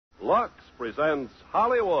Lux presents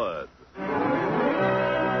Hollywood.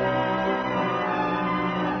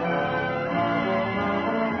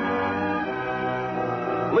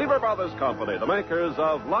 Lever Brothers Company, the makers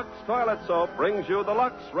of Lux Toilet Soap, brings you the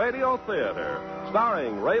Lux Radio Theater,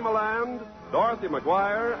 starring Ray Milland, Dorothy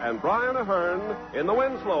McGuire, and Brian Ahern in The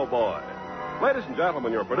Winslow Boy. Ladies and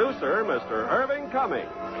gentlemen, your producer, Mr. Irving Cummings.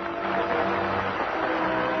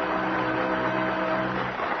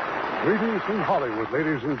 Greetings from Hollywood,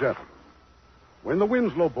 ladies and gentlemen. When The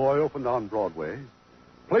Winslow Boy opened on Broadway,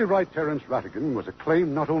 playwright Terence Rattigan was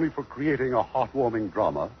acclaimed not only for creating a heartwarming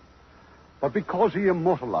drama, but because he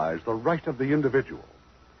immortalized the right of the individual.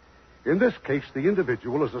 In this case, the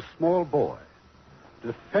individual is a small boy,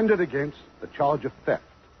 defended against the charge of theft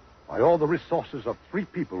by all the resources of three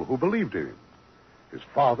people who believed in him: his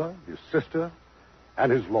father, his sister,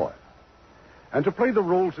 and his lawyer. And to play the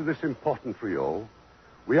roles of this important trio,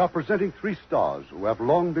 we are presenting three stars who have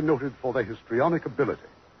long been noted for their histrionic ability: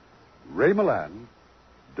 Ray Milland,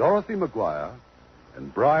 Dorothy McGuire,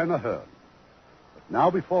 and Brian Ahern. But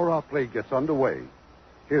now, before our play gets underway,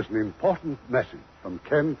 here's an important message from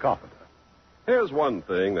Ken Carpenter. Here's one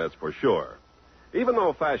thing that's for sure. Even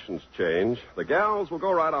though fashions change, the gals will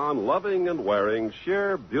go right on loving and wearing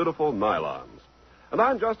sheer, beautiful nylons. And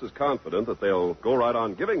I'm just as confident that they'll go right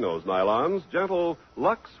on giving those nylons gentle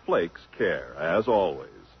Lux Flakes care, as always.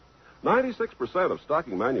 96% of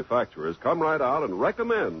stocking manufacturers come right out and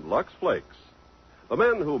recommend Lux Flakes. The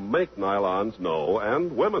men who make nylons know,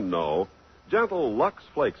 and women know, gentle Lux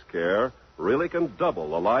Flakes care really can double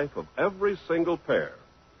the life of every single pair.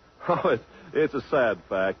 Oh, it's a sad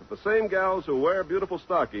fact that the same gals who wear beautiful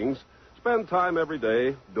stockings spend time every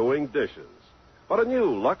day doing dishes. But a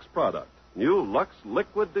new Lux product, new Lux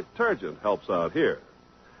liquid detergent, helps out here.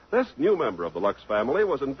 This new member of the Lux family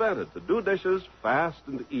was invented to do dishes fast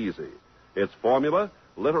and easy. Its formula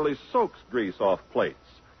literally soaks grease off plates.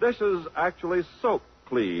 Dishes actually soak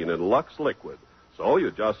clean in Lux liquid. So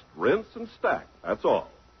you just rinse and stack, that's all.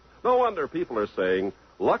 No wonder people are saying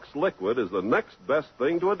Lux liquid is the next best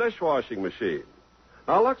thing to a dishwashing machine.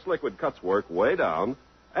 Now, Lux liquid cuts work way down,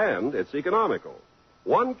 and it's economical.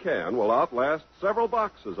 One can will outlast several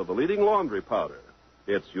boxes of the leading laundry powder.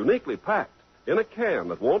 It's uniquely packed in a can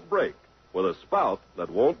that won't break, with a spout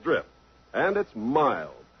that won't drip. And it's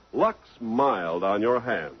mild, Lux mild on your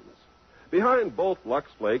hands. Behind both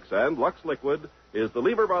Lux Flakes and Lux Liquid is the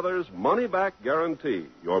Lever Brothers money-back guarantee.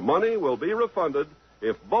 Your money will be refunded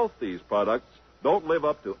if both these products don't live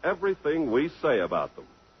up to everything we say about them.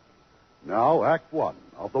 Now, Act One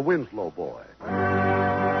of The Winslow Boy.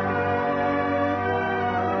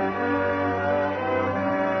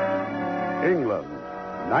 England,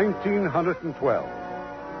 1912.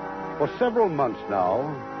 For several months now,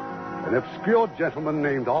 an obscure gentleman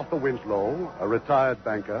named Arthur Winslow, a retired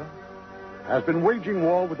banker, has been waging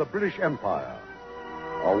war with the British Empire.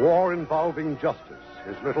 A war involving justice,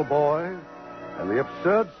 his little boy, and the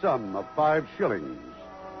absurd sum of 5 shillings.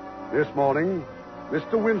 This morning,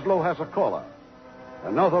 Mr. Winslow has a caller,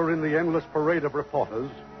 another in the endless parade of reporters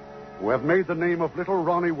who have made the name of little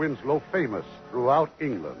Ronnie Winslow famous throughout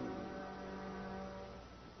England.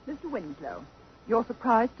 Mr. Winslow, you're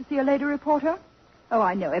surprised to see a lady reporter? Oh,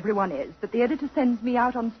 I know, everyone is, but the editor sends me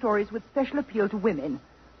out on stories with special appeal to women,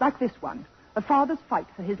 like this one. A father's fight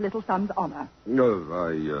for his little son's honor. No,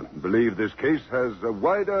 I believe this case has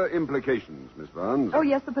wider implications, Miss Barnes. Oh,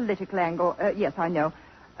 yes, the political angle. Yes, I know.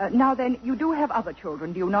 Now then, you do have other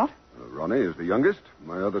children, do you not? Ronnie is the youngest.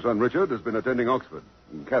 My other son, Richard, has been attending Oxford.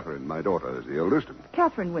 And Catherine, my daughter, is the oldest.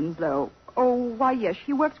 Catherine Winslow. Oh, why, yes,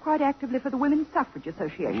 she works quite actively for the Women's Suffrage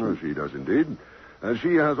Association. Oh, she does indeed.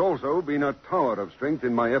 She has also been a tower of strength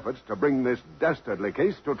in my efforts to bring this dastardly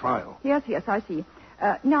case to trial. Yes, I see.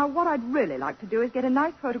 Now, what I'd really like to do is get a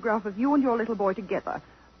nice photograph of you and your little boy together.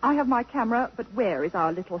 I have my camera, but where is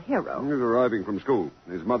our little hero? He's arriving from school.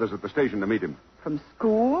 His mother's at the station to meet him. From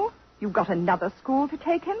school? You've got another school to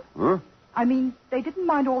take him? Huh? I mean, they didn't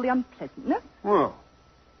mind all the unpleasantness. Well.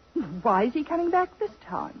 Why is he coming back this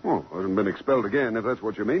time? Oh, hasn't been expelled again, if that's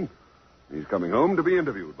what you mean. He's coming home to be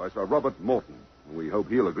interviewed by Sir Robert Morton. We hope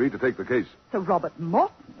he'll agree to take the case. Sir Robert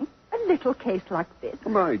Morton? A little case like this?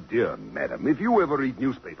 My dear madam, if you ever read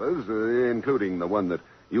newspapers, including the one that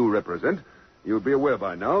you represent, you'd be aware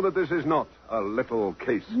by now that this is not a little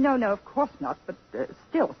case. No, of course not, but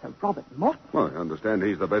still, Sir Robert Morton. Well, I understand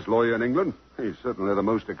he's the best lawyer in England. He's certainly the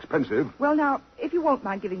most expensive. Well, now, if you won't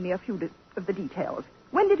mind giving me a few of the details.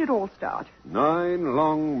 When did it all start? 9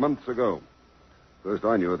 long months ago. First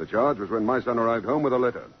I knew of the charge was when my son arrived home with a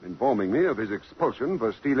letter informing me of his expulsion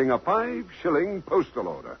for stealing a 5-shilling postal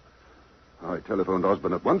order. I telephoned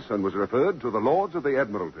Osborne at once and was referred to the Lords of the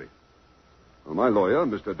Admiralty. Well, my lawyer,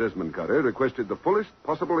 Mr. Desmond Curry, requested the fullest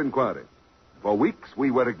possible inquiry. For weeks,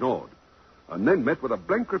 we were ignored, and then met with a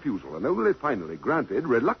blank refusal, and only finally granted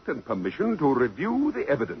reluctant permission to review the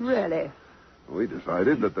evidence. Really? We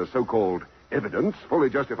decided that the so-called evidence fully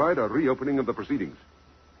justified a reopening of the proceedings.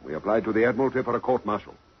 We applied to the Admiralty for a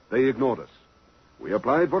court-martial. They ignored us. We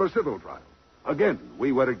applied for a civil trial. Again,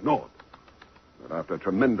 we were ignored. But after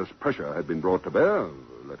tremendous pressure had been brought to bear,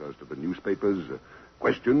 letters to the newspapers,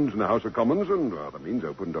 questions in the House of Commons, and other means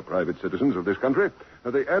open to private citizens of this country,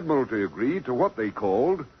 the Admiralty agreed to what they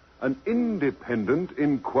called an independent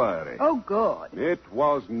inquiry. Oh, good. It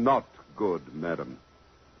was not good, madam.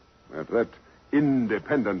 At that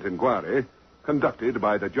independent inquiry, conducted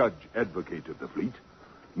by the judge advocate of the fleet,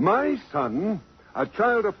 my son, a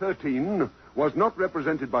child of 13, was not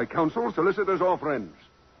represented by counsel, solicitors, or friends.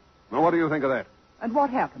 Now, what do you think of that? And what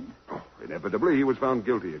happened? Oh, inevitably, he was found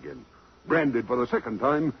guilty again. Branded for the second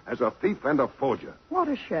time as a thief and a forger. What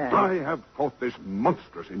a shame. I have fought this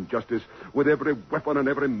monstrous injustice with every weapon and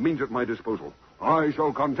every means at my disposal. I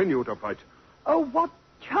shall continue to fight. Oh, what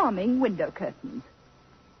charming window curtains.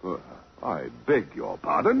 I beg your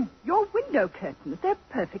pardon? Your window curtains, they're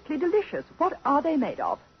perfectly delicious. What are they made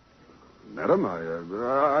of? Madam,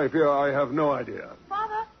 I fear I have no idea.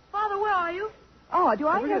 Father, where are you? Oh, do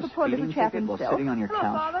I hear the poor little chap while himself? sitting on your Hello,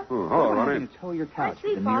 couch? Father. Oh, How Ronnie. are you to tow your couch I see,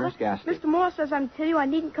 to the Father. nearest gas station? Mr. Moore says I'm to tell you I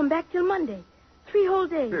needn't come back till Monday. 3 whole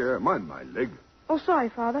days. Here, mind my leg. Oh, sorry,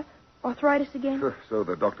 Father. Arthritis again? So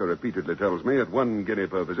the doctor repeatedly tells me at 1 guinea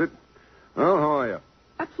per visit. Well, how are you?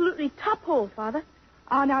 Absolutely top hole, Father.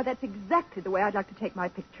 Ah, now that's exactly the way I'd like to take my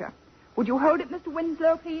picture. Would you hold it, Mr.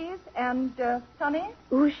 Winslow, please? And, Sonny?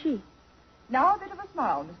 Who is she? Now a bit of a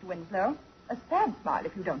smile, Mr. Winslow. A sad smile,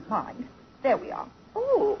 if you don't mind. There we are.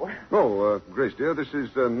 Oh. Oh, Grace, dear, this is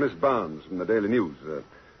Miss Barnes from the Daily News.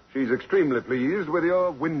 She's extremely pleased with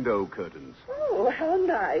your window curtains. Oh, how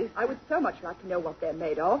nice. I would so much like to know what they're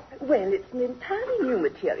made of. Well, it's an entirely new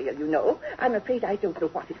material, you know. I'm afraid I don't know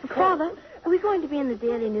what it's called. Father, are we going to be in the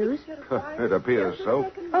Daily News? It appears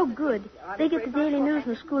so. Oh, good. They get the Daily News in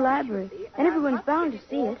the school library, and everyone's bound to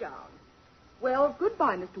see it. Well,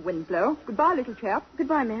 goodbye, Mr. Winslow. Goodbye, little chap.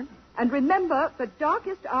 Goodbye, ma'am. And remember, the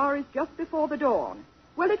darkest hour is just before the dawn.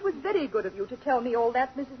 Well, it was very good of you to tell me all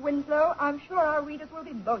that, Mrs. Winslow. I'm sure our readers will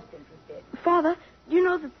be most interested. Father, do you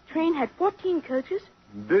know that the train had 14 coaches?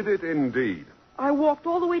 Did it indeed? I walked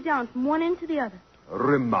all the way down from one end to the other.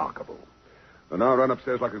 Remarkable. And now run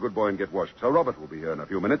upstairs like a good boy and get washed. Sir Robert will be here in a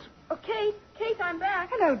few minutes. Oh, Kate, I'm back.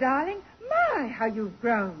 Hello, darling. My, how you've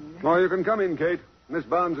grown. Oh, you can come in, Kate. Miss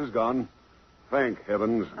Barnes is gone. Thank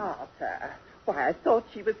heavens. Arthur. Why, I thought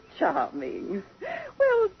she was charming.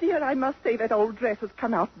 Well, dear, I must say that old dress has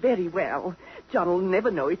come out very well. John will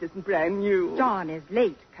never know it isn't brand new. John is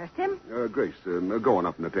late, curse him. Grace, go on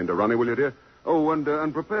up and attend to Ronnie, will you, dear? Oh,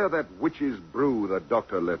 and prepare that witch's brew the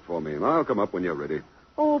doctor left for me. I'll come up when you're ready.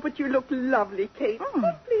 Oh, but you look lovely, Kate.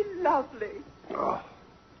 Simply lovely. Oh,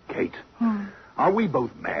 Kate. Are we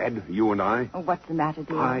both mad, you and I? Oh, what's the matter,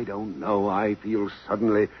 dear? I don't know. I feel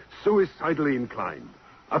suddenly suicidally inclined.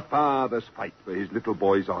 A father's fight for his little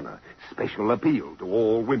boy's honor. Special appeal to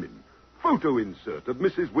all women. Photo insert of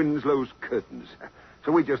Mrs. Winslow's curtains.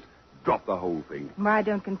 So we just drop the whole thing. Well, I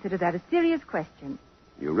don't consider that a serious question.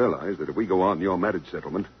 You realize that if we go on your marriage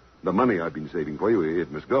settlement, the money I've been saving for you, it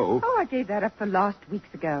must go. Oh, I gave that up for last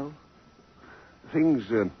weeks ago.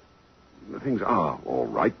 Things are all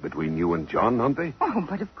right between you and John, aren't they? Oh,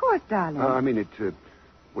 but of course, darling. I mean, it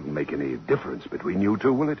wouldn't make any difference between you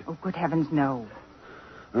two, will it? Oh, good heavens, no.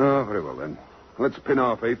 Oh, very well, then. Let's pin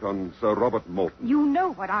our faith on Sir Robert Morton. You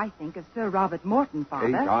know what I think of Sir Robert Morton, Father.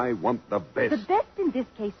 Kate, I want the best. The best in this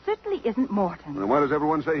case certainly isn't Morton. And why does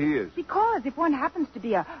everyone say he is? Because if one happens to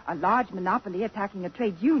be a large monopoly attacking a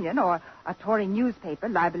trade union or a Tory newspaper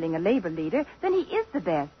libeling a labor leader, then he is the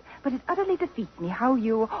best. But it utterly defeats me how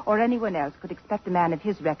you or anyone else could expect a man of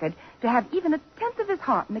his record to have even a tenth of his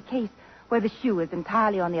heart in a case where the shoe is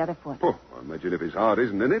entirely on the other foot. Oh, I imagine if his heart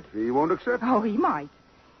isn't in it, he won't accept. Oh, he might.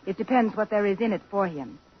 It depends what there is in it for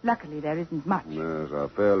him. Luckily, there isn't much. There's a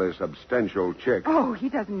fairly substantial check. Oh, he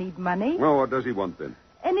doesn't need money. Well, what does he want, then?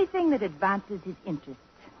 Anything that advances his interests.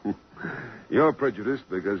 You're prejudiced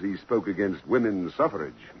because he spoke against women's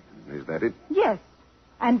suffrage. Is that it? Yes.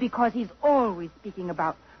 And because he's always speaking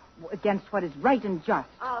against what is right and just.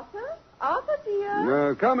 Arthur? Arthur,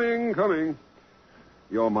 dear? Coming.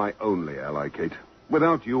 You're my only ally, Kate.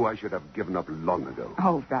 Without you, I should have given up long ago.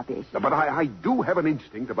 Oh, rubbish. But I do have an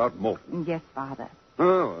instinct about Morton. Yes, Father.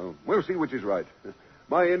 Oh, well, we'll see which is right.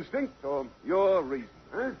 My instinct or your reason,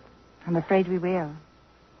 huh? I'm afraid we will.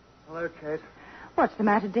 Hello, Kate. What's the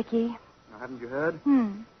matter, Dickie? Haven't you heard?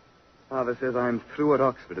 Father says I'm through at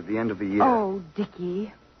Oxford at the end of the year. Oh,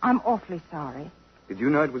 Dickie, I'm awfully sorry. Did you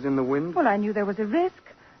know it was in the wind? Well, I knew there was a risk.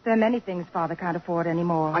 There are many things Father can't afford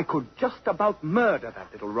anymore. I could just about murder that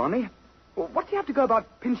little Ronnie. Well, what do you have to go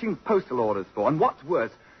about pinching postal orders for? And what's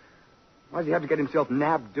worse, why does he have to get himself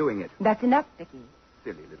nabbed doing it? That's enough, Dickie.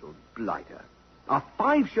 Silly little blighter. A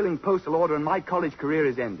 5-shilling postal order and my college career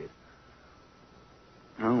is ended.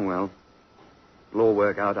 Oh, well. It'll all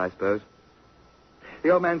work out, I suppose. The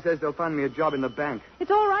old man says they'll find me a job in the bank. It's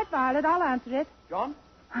all right, Violet. I'll answer it. John?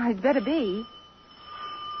 I'd better be.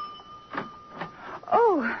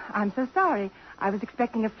 Oh, I'm so sorry. I was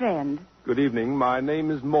expecting a friend. Good evening. My name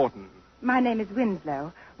is Morton. My name is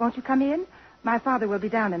Winslow. Won't you come in? My father will be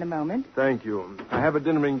down in a moment. Thank you. I have a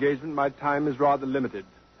dinner engagement. My time is rather limited.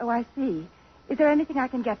 Oh, I see. Is there anything I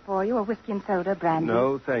can get for you? A whiskey and soda, brandy?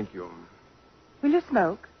 No, thank you. Will you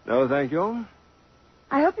smoke? No, thank you.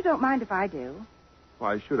 I hope you don't mind if I do.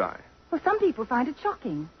 Why should I? Well, some people find it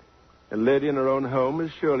shocking. A lady in her own home is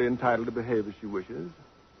surely entitled to behave as she wishes.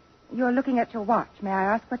 You're looking at your watch. May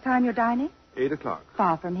I ask what time you're dining? 8 o'clock.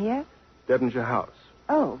 Far from here? Devonshire House.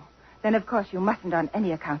 Oh, then of course you mustn't on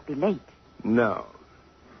any account be late. No.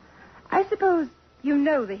 I suppose you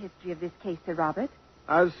know the history of this case, Sir Robert.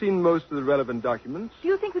 I've seen most of the relevant documents. Do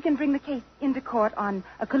you think we can bring the case into court on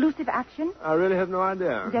a collusive action? I really have no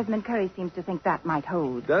idea. Desmond Curry seems to think that might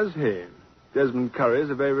hold. Does he? Desmond Curry is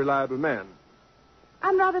a very reliable man.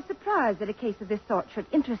 I'm rather surprised that a case of this sort should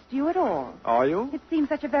interest you at all. Are you? It seems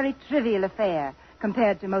such a very trivial affair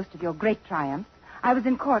compared to most of your great triumphs. I was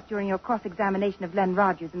in court during your cross-examination of Len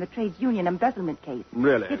Rogers in the trades union embezzlement case.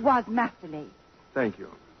 Really? It was masterly. Thank you.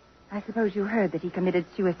 I suppose you heard that he committed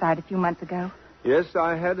suicide a few months ago. Yes,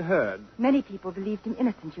 I had heard. Many people believed him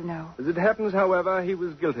innocent, you know. As it happens, however, he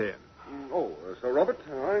was guilty. Sir Robert,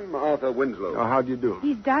 I'm Arthur Winslow. Oh, how do you do?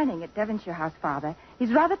 He's dining at Devonshire House, Father.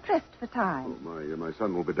 He's rather pressed for time. My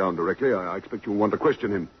son will be down directly. I expect you'll want to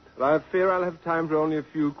question him. But I fear I'll have time for only a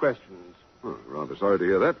few questions. Oh, rather sorry to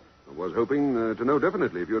hear that. I was hoping to know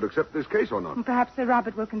definitely if you'd accept this case or not. And perhaps Sir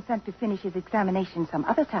Robert will consent to finish his examination some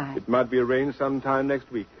other time. It might be arranged sometime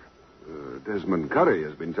next week. Desmond Curry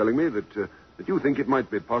has been telling me that you think it might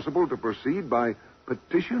be possible to proceed by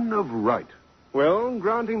petition of right. Well,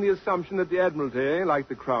 granting the assumption that the Admiralty, like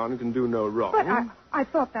the Crown, can do no wrong. But I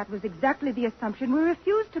thought that was exactly the assumption we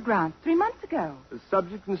refused to grant 3 months ago. The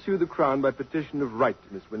subject can sue the Crown by petition of right,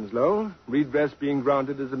 Miss Winslow. Redress being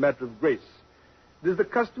granted as a matter of grace. It is the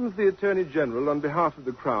custom of the Attorney General, on behalf of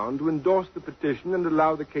the Crown, to endorse the petition and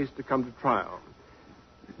allow the case to come to trial.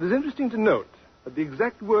 It is interesting to note that the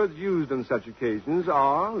exact words used on such occasions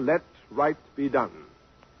are, let right be done.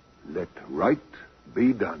 Let right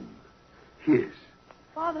be done. Yes.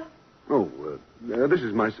 Father. Oh, this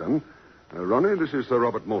is my son. Ronnie, this is Sir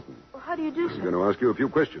Robert Morton. Well, how do you do, I'm sir? going to ask you a few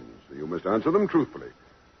questions. You must answer them truthfully.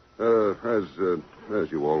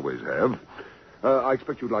 As you always have. I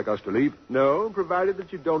expect you'd like us to leave. No, provided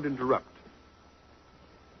that you don't interrupt.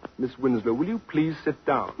 Miss Winslow, will you please sit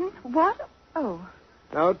down? What? Oh.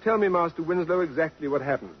 Now, tell me, Master Winslow, exactly what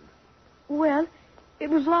happened. Well, it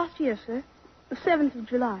was last year, sir. The 7th of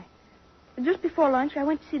July. Just before lunch, I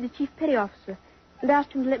went to see the chief petty officer and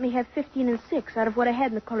asked him to let me have 15 6 out of what I had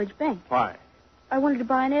in the college bank. Why? I wanted to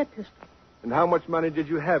buy an air pistol. And how much money did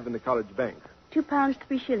you have in the college bank? £2,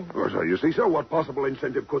 3 shillings. Oh, so you see, sir, what possible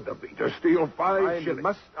incentive could there be to steal 5 I shillings?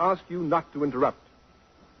 must ask you not to interrupt.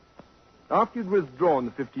 After you'd withdrawn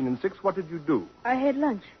the 15 6, what did you do? I had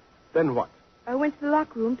lunch. Then what? I went to the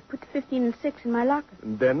locker room to put the 15 6 in my locker.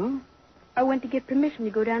 And then? I went to get permission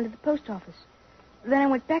to go down to the post office. Then I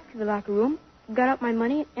went back to the locker room, got out my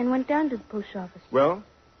money, and went down to the post office. Well?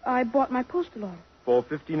 I bought my postal order. For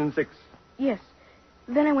 15 6. Yes.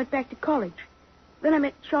 Then I went back to college. Then I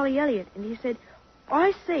met Charlie Elliott, and he said,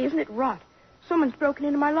 I say, isn't it rot? Someone's broken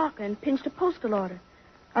into my locker and pinched a postal order.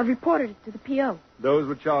 I've reported it to the P.O. Those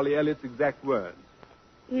were Charlie Elliott's exact words.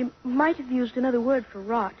 He might have used another word for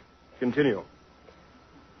rot. Continue.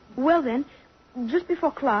 Well, then, just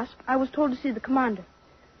before class, I was told to see the commander.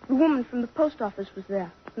 The woman from the post office was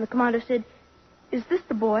there, and the commander said, is this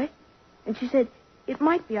the boy? And she said, it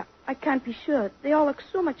might be. I can't be sure. They all look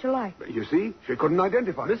so much alike. You see, she couldn't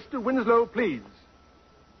identify. Mr. Winslow, please.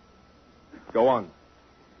 Go on.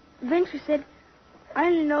 Then she said, I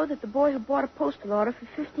only know that the boy who bought a postal order for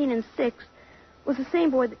 15 6 was the same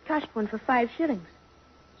boy that cashed one for 5 shillings.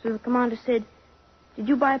 So the commander said, did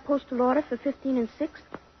you buy a postal order for 15 6?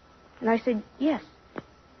 And I said, yes.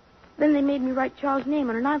 Then they made me write Charles' name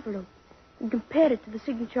on an envelope and compared it to the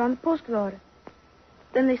signature on the postal order.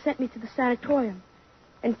 Then they sent me to the sanatorium.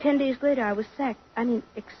 And 10 days later, I was sacked.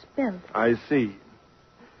 Expelled. I see.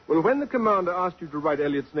 Well, when the commander asked you to write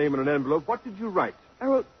Elliot's name on an envelope, what did you write? I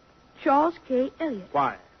wrote Charles K. Elliot.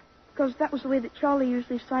 Why? Because that was the way that Charlie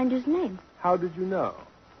usually signed his name. How did you know?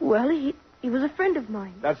 Well, he was a friend of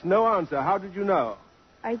mine. That's no answer. How did you know?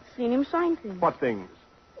 I'd seen him sign things. What things?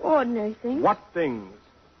 Ordinary things. What things?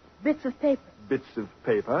 Bits of paper. Bits of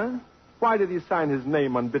paper? Why did he sign his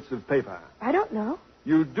name on bits of paper? I don't know.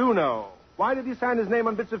 You do know. Why did he sign his name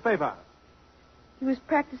on bits of paper? He was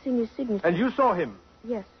practicing his signature. And you saw him?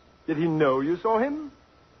 Yes. Did he know you saw him?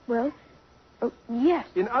 Well, yes.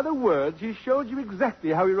 In other words, he showed you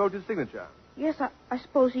exactly how he wrote his signature. Yes, I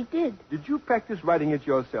suppose he did. Did you practice writing it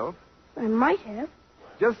yourself? I might have.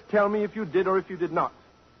 Just tell me if you did or if you did not.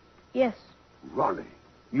 Yes. Ronnie,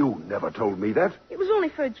 you never told me that. It was only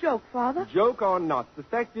for a joke, Father. Joke or not, the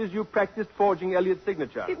fact is you practiced forging Elliot's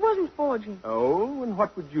signature. It wasn't forging. Oh, and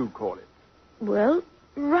what would you call it? Well,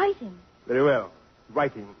 writing. Very well.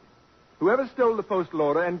 Writing. Whoever stole the postal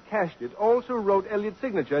order and cashed it also wrote Elliot's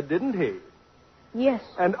signature, didn't he? Yes.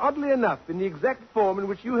 And oddly enough, in the exact form in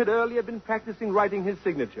which you had earlier been practicing writing his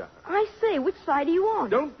signature. I say, which side are you on?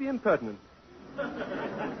 Don't be impertinent.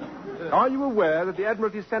 Are you aware that the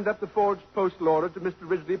Admiralty sent up the forged postal order to Mr.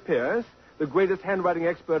 Ridgely Pierce, the greatest handwriting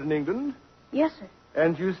expert in England? Yes, sir.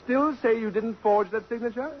 And you still say you didn't forge that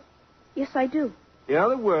signature? Yes, I do. In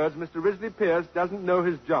other words, Mr. Ridgely Pierce doesn't know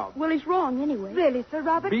his job. Well, he's wrong anyway. Really, Sir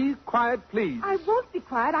Robert? Be quiet, please. I won't be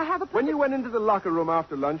quiet. I have a... When you went into the locker room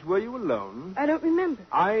after lunch, were you alone? I don't remember.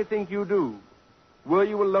 I think you do. Were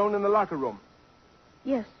you alone in the locker room?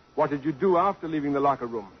 Yes. What did you do after leaving the locker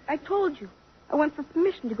room? I told you. I went for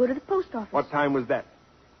permission to go to the post office. What time was that?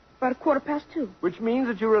 About 2:15. Which means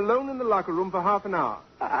that you were alone in the locker room for half an hour.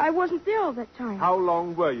 I wasn't there all that time. How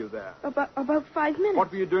long were you there? About 5 minutes. What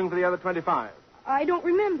were you doing for the other 25? I don't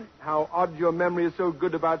remember. How odd your memory is so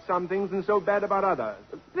good about some things and so bad about others.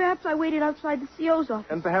 Perhaps I waited outside the CO's office.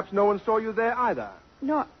 And perhaps no one saw you there either.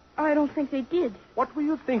 No, I don't think they did. What were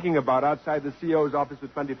you thinking about outside the CO's office for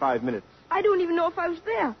 25 minutes? I don't even know if I was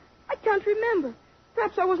there. I can't remember.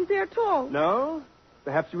 Perhaps I wasn't there at all. No?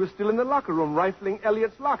 Perhaps you were still in the locker room rifling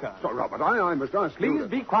Elliot's locker. Sir Robert, I must ask you... Please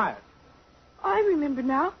be quiet. I remember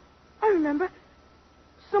now. I remember.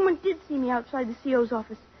 Someone did see me outside the CO's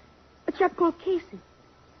office. A chap called Casey.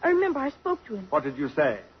 I remember I spoke to him. What did you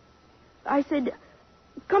say? I said,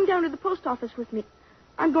 come down to the post office with me.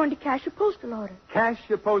 I'm going to cash a postal order. Cash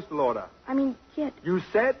your postal order. I mean, get. You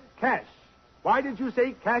said cash. Why did you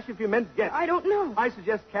say cash if you meant get? I don't know. I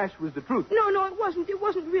suggest cash was the truth. No, it wasn't. It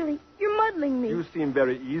wasn't really. You're muddling me. You seem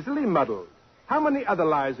very easily muddled. How many other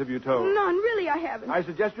lies have you told? None. Really, I haven't. I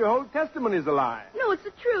suggest your whole testimony is a lie. No, it's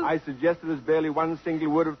the truth. I suggest there is barely one single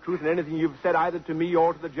word of truth in anything you've said either to me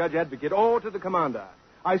or to the judge advocate or to the commander.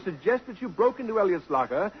 I suggest that you broke into Elliot's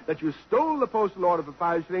locker, that you stole the postal order for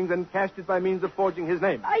 5 shillings and cashed it by means of forging his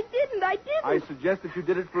name. I didn't. I suggest that you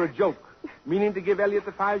did it for a joke, meaning to give Elliot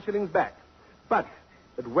the 5 shillings back. But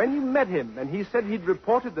that when you met him and he said he'd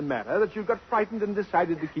reported the matter, that you got frightened and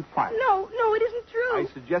decided to keep quiet. No, it isn't true. I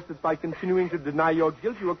suggest that by continuing to deny your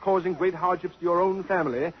guilt, you are causing great hardships to your own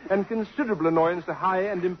family and considerable annoyance to high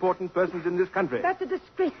and important persons in this country. That's a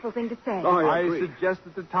disgraceful thing to say. I suggest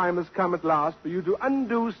that the time has come at last for you to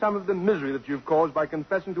undo some of the misery that you've caused by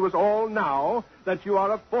confessing to us all now that you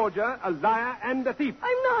are a forger, a liar, and a thief.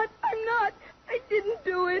 I'm not. I didn't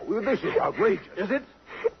do it. Well, this is outrageous. Is it?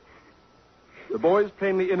 The boy is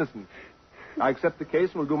plainly innocent. I accept the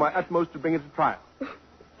case and will do my utmost to bring it to trial.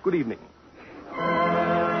 Good evening.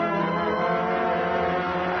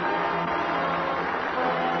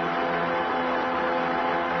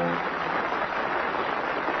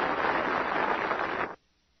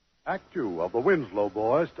 Act 2 of The Winslow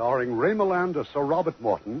Boy, starring Ray Milland as Sir Robert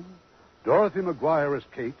Morton, Dorothy Maguire as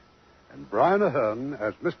Kate, and Brian Ahern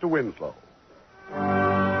as Mr. Winslow.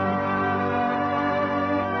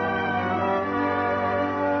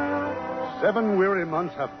 7 weary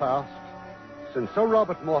months have passed since Sir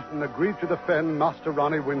Robert Morton agreed to defend Master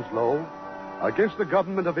Ronnie Winslow against the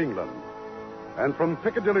government of England. And from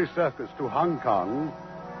Piccadilly Circus to Hong Kong,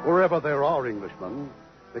 wherever there are Englishmen,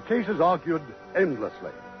 the case is argued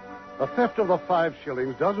endlessly. The theft of the 5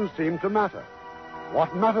 shillings doesn't seem to matter.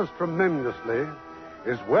 What matters tremendously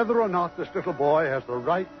is whether or not this little boy has the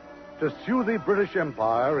right to sue the British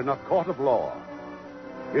Empire in a court of law.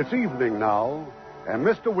 It's evening now, and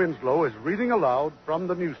Mr. Winslow is reading aloud from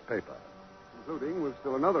the newspaper. Concluding with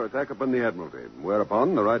still another attack upon the Admiralty,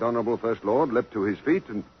 whereupon the Right Honorable First Lord leapt to his feet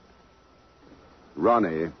and...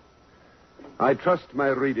 Ronnie, I trust my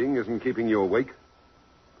reading isn't keeping you awake.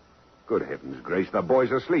 Good heavens, Grace, the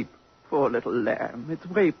boy's asleep. Poor little lamb. It's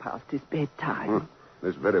way past his bedtime.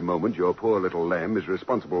 This very moment, your poor little lamb is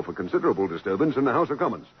responsible for considerable disturbance in the House of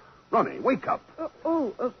Commons. Ronnie, wake up.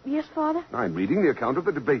 Yes, Father? I'm reading the account of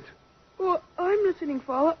the debate. Well, I'm listening,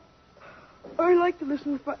 Father. I like to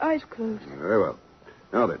listen with my eyes closed. Very well.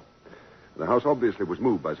 Now then, the House obviously was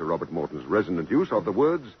moved by Sir Robert Morton's resonant use of the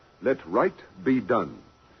words, "Let right be done."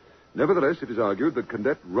 Nevertheless, it is argued that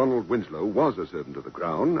Cadet Ronald Winslow was a servant of the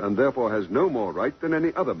Crown and therefore has no more right than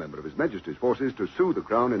any other member of His Majesty's forces to sue the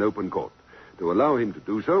Crown in open court. To allow him to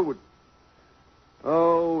do so would...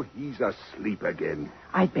 Oh, he's asleep again.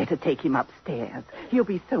 I'd better take him upstairs. He'll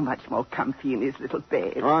be so much more comfy in his little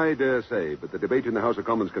bed. I dare say, but the debate in the House of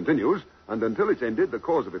Commons continues, and until it's ended, the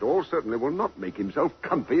cause of it all certainly will not make himself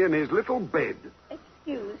comfy in his little bed.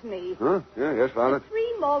 Excuse me. Huh? Yeah, yes, Violet?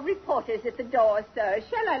 3 more reporters at the door, sir.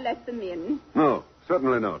 Shall I let them in? No,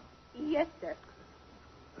 certainly not. Yes, sir.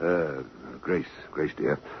 Grace,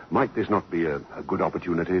 dear, might this not be a good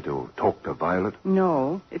opportunity to talk to Violet?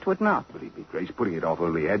 No, it would not. Believe me, Grace, putting it off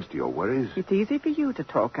only adds to your worries. It's easy for you to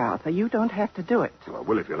talk, Arthur. You don't have to do it. Well, I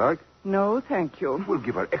will if you like. No, thank you. We'll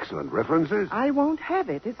give her excellent references. I won't have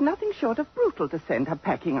it. It's nothing short of brutal to send her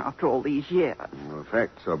packing after all these years. Well,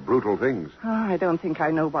 facts are brutal things. Oh, I don't think I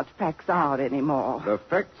know what facts are anymore. The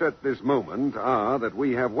facts at this moment are that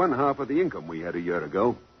we have 1/2 of the income we had a year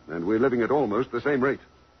ago, and we're living at almost the same rate.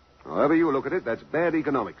 However you look at it, that's bad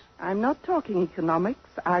economics. I'm not talking economics.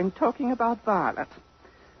 I'm talking about Violet.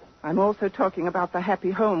 I'm also talking about the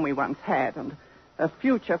happy home we once had and a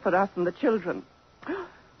future for us and the children.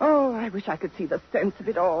 Oh, I wish I could see the sense of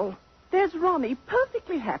it all. There's Ronnie,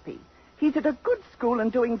 perfectly happy. He's at a good school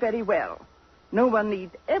and doing very well. No one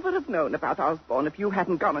need ever have known about Osborne if you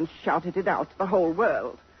hadn't gone and shouted it out to the whole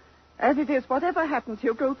world. As it is, whatever happens,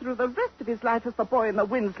 he'll go through the rest of his life as the boy in the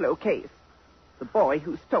Winslow case. The boy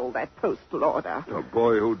who stole that postal order. The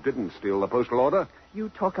boy who didn't steal the postal order? You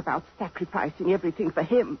talk about sacrificing everything for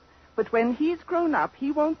him. But when he's grown up, he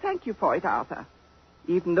won't thank you for it, Arthur.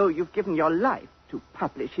 Even though you've given your life to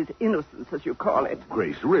publish his innocence, as you call it.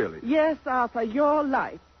 Grace, really? Yes, Arthur, your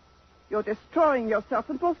life. You're destroying yourself,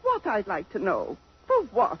 and for what, I'd like to know? For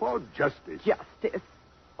what? For justice. Justice.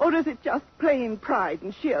 Or is it just plain pride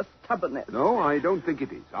and sheer stubbornness? No, I don't think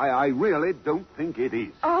it is. I really don't think it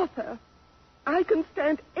is. Arthur, I can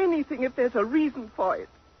stand anything if there's a reason for it.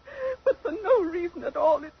 But for no reason at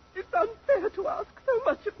all, it's unfair to ask so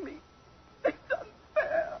much of me. It's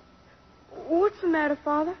unfair. What's the matter,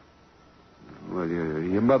 Father? Well,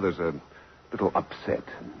 your mother's a little upset.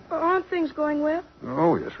 Aren't things going well?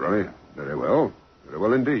 Oh, yes, Ronnie. Very well. Very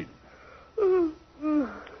well indeed.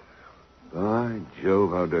 By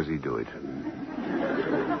Jove, how does he do it?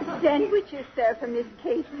 Sandwiches, sir, for Miss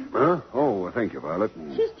Kate. Huh? Oh, thank you, Violet.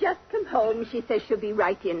 She's just come home. She says she'll be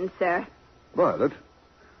right in, sir. Violet,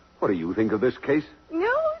 what do you think of this case?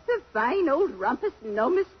 No, it's a fine old rumpus, no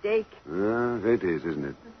mistake. It is, isn't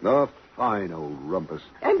it? A fine old rumpus.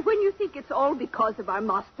 And when you think it's all because of our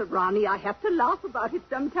Master Ronnie, I have to laugh about it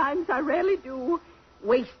sometimes. I really do.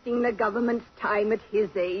 Wasting the government's time at his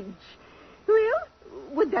age. Well,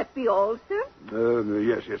 would that be all, sir?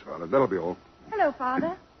 Yes, Violet. That'll be all. Hello,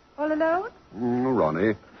 Father. All alone?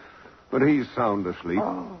 Ronnie. But he's sound asleep.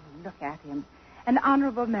 Oh, look at him. An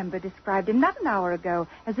honorable member described him not an hour ago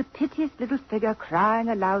as a piteous little figure crying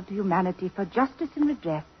aloud to humanity for justice and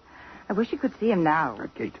redress. I wish you could see him now.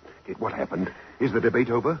 Kate, what happened? Is the debate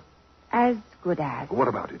over? As good as. What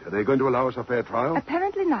about it? Are they going to allow us a fair trial?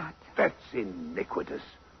 Apparently not. That's iniquitous.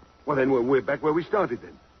 Well, then we're back where we started,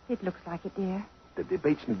 then. It looks like it, dear. The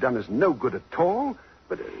debate's done us no good at all.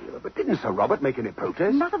 But didn't Sir Robert make any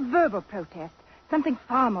protest? Not a verbal protest. Something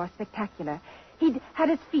far more spectacular. He'd had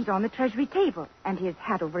his feet on the Treasury table and his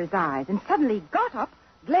hat over his eyes, and suddenly got up,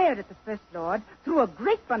 glared at the First Lord, threw a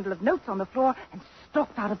great bundle of notes on the floor, and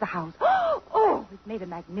stalked out of the house. Oh, it made a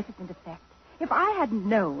magnificent effect. If I hadn't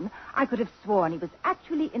known, I could have sworn he was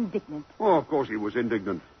actually indignant. Oh, of course he was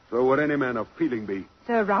indignant. So would any man of feeling be.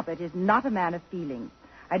 Sir Robert is not a man of feeling.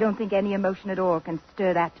 I don't think any emotion at all can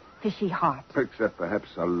stir that fishy heart. Except perhaps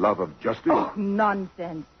a love of justice. Oh,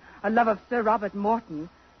 nonsense. A love of Sir Robert Morton.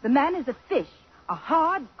 The man is a fish. A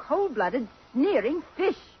hard, cold-blooded, sneering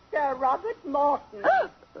fish. Sir Robert Morton.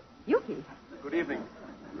 Yuki. Good evening.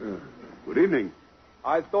 Good evening.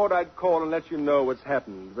 I thought I'd call and let you know what's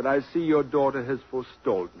happened, but I see your daughter has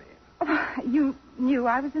forestalled me. You knew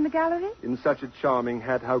I was in the gallery? In such a charming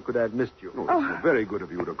hat, how could I have missed you? Oh, it's very good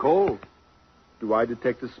of you to call. Do I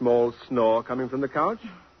detect a small snore coming from the couch?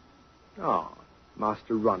 Oh,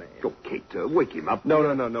 Master Ronnie. Oh, Kate, wake him up.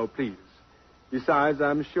 No, please. Besides,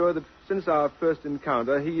 I'm sure that since our first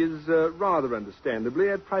encounter, he is rather understandably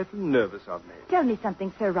a trifle nervous of me. Tell me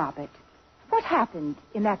something, Sir Robert. What happened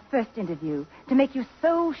in that first interview to make you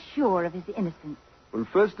so sure of his innocence? Well,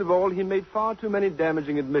 first of all, he made far too many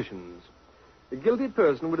damaging admissions. A guilty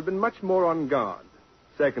person would have been much more on guard.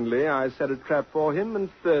 Secondly, I set a trap for him, and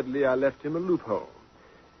thirdly, I left him a loophole.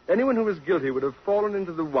 Anyone who was guilty would have fallen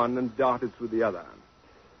into the one and darted through the other.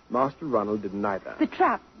 Master Ronald did neither. The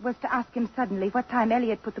trap was to ask him suddenly what time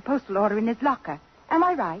Elliot put the postal order in his locker. Am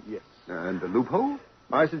I right? Yes. And the loophole?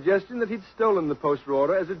 My suggestion that he'd stolen the postal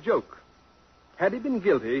order as a joke. Had he been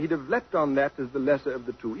guilty, he'd have leapt on that as the lesser of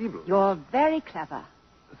the two evils. You're very clever.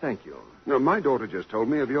 Thank you. Now, my daughter just told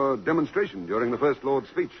me of your demonstration during the First Lord's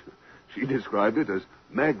speech. She described it as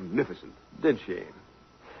magnificent. Did she?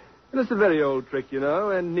 Well, it's a very old trick, you know,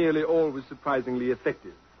 and nearly always surprisingly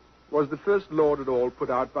effective. Was the First Lord at all put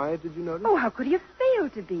out by it, did you notice? Oh, how could he have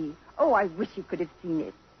failed to be? Oh, I wish you could have seen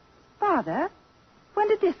it. Father, when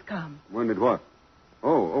did this come? When did what?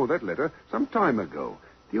 Oh, that letter. Some time ago.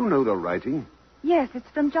 Do you know the writing? Yes, it's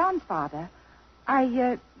from John's father.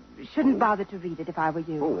 I shouldn't bother to read it if I were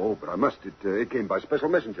you. Oh, but I must. It came by special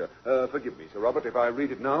messenger. Forgive me, Sir Robert, if I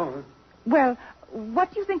read it now. Well,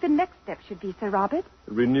 what do you think the next step should be, Sir Robert?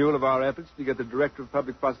 The renewal of our efforts to get the Director of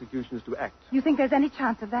Public Prosecutions to act. You think there's any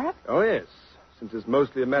chance of that? Oh, yes, since it's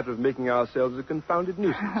mostly a matter of making ourselves a confounded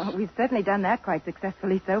nuisance. We've certainly done that quite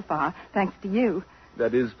successfully so far, thanks to you.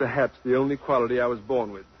 That is perhaps the only quality I was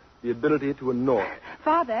born with, the ability to annoy.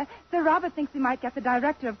 Father, Sir Robert thinks we might get the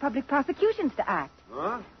Director of Public Prosecutions to act.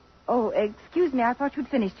 Huh? Oh, excuse me, I thought you'd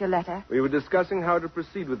finished your letter. We were discussing how to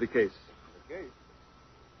proceed with the case. The case?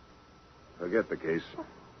 Forget the case.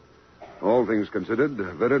 All things considered,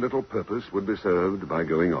 very little purpose would be served by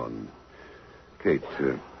going on. Kate,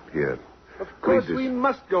 here. Of course, Read this. we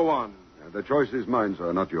must go on. The choice is mine,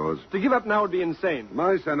 sir, not yours. To give up now would be insane.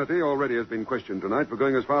 My sanity already has been questioned tonight for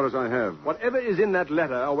going as far as I have. Whatever is in that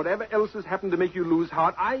letter, or whatever else has happened to make you lose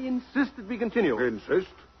heart, I insist that we continue. Insist?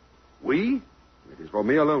 We? It is for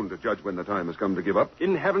me alone to judge when the time has come to give up.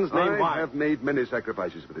 In heaven's name, I why? have made many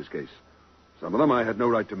sacrifices for this case. Some of them I had no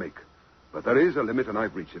right to make. But there is a limit, and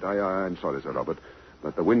I've reached it. I'm sorry, Sir Robert,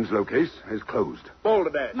 but the Winslow case is closed.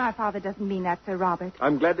 Balderdash. My father doesn't mean that, Sir Robert.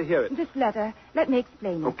 I'm glad to hear it. This letter, let me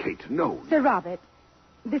explain it. Oh, Kate, no. Sir Robert,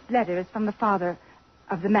 this letter is from the father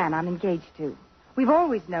of the man I'm engaged to. We've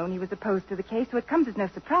always known he was opposed to the case, so it comes as no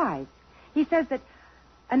surprise. He says that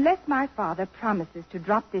unless my father promises to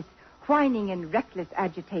drop this whining and reckless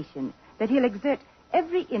agitation, that he'll exert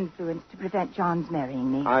every influence to prevent John's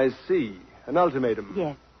marrying me. I see. An ultimatum.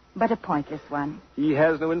 Yes, but a pointless one. He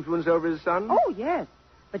has no influence over his son? Oh, yes.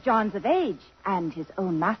 But John's of age and his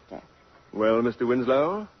own master. Well, Mr.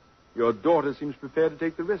 Winslow, your daughter seems prepared to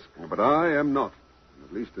take the risk. But I am not.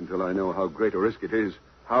 At least until I know how great a risk it is.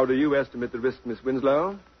 How do you estimate the risk, Miss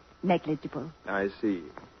Winslow? Negligible. I see.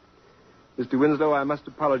 Mr. Winslow, I must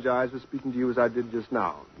apologize for speaking to you as I did just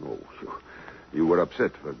now. Oh, you were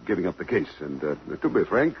upset for giving up the case. And to be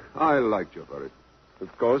frank, I liked you for it.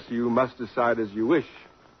 Of course, you must decide as you wish.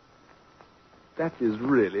 That is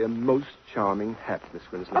really a most charming hat, Miss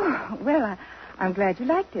Winslow. Oh, well, I'm glad you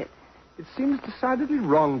liked it. It seems decidedly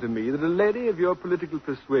wrong to me that a lady of your political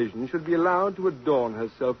persuasion should be allowed to adorn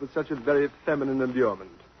herself with such a very feminine allurement.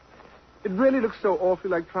 It really looks so awfully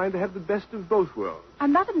like trying to have the best of both worlds.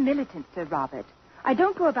 I'm not a militant, Sir Robert. I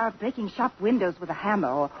don't go about breaking shop windows with a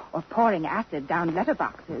hammer or pouring acid down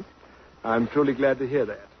letterboxes. I'm truly glad to hear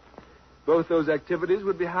that. Both those activities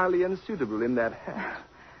would be highly unsuitable in that hat.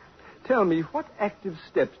 Tell me, what active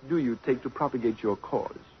steps do you take to propagate your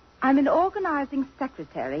cause? I'm an organizing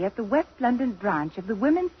secretary at the West London branch of the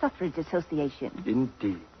Women's Suffrage Association.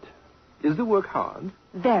 Indeed. Is the work hard?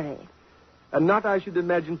 Very. And not, I should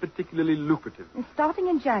imagine, particularly lucrative. And starting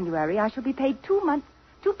in January, I shall be paid £2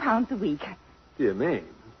 a week. Dear me.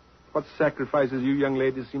 What sacrifices you young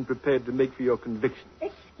ladies seem prepared to make for your convictions.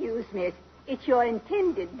 Excuse me. It's your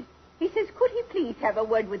intended. He says, could he please have a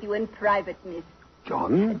word with you in private, miss?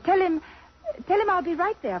 John? Tell him I'll be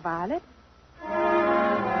right there, Violet.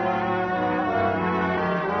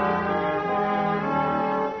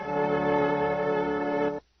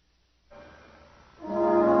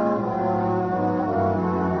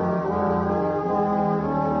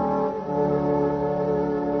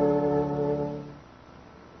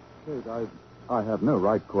 I have no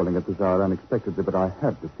right calling at this hour unexpectedly, but I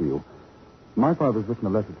had to see you. My father's written a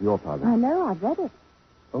letter to your father. I know, I've read it.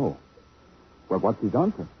 Oh. Well, what's his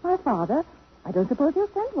answer? My father, I don't suppose he'll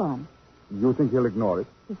send one. You think he'll ignore it?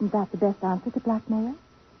 Isn't that the best answer to blackmail?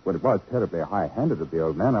 Well, it was terribly high-handed of the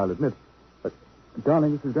old man, I'll admit. But,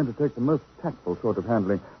 darling, this is going to take the most tactful sort of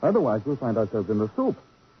handling. Otherwise, we'll find ourselves in the soup.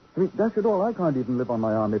 I mean, dash it all, I can't even live on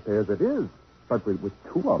my army pay as it is. But with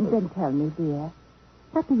two of us... Then tell me, dear,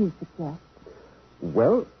 what do you suggest?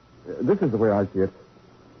 Well, this is the way I see it.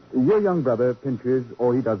 Your young brother pinches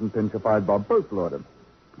or he doesn't pinch a 5-bob postal order.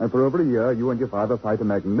 And for over a year, you and your father fight a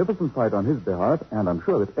magnificent fight on his behalf, and I'm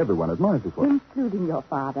sure that everyone admires you for it. Including your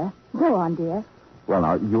father. Go on, dear. Well,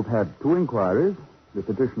 now, you've had 2 inquiries, the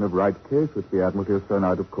petition of right case, which the Admiralty has thrown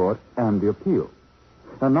out of court, and the appeal.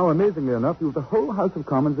 And now, amazingly enough, you've the whole House of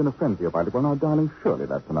Commons in a frenzy about it. Well, now, darling, surely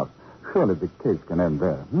that's enough. Surely the case can end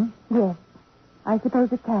there, Yes, I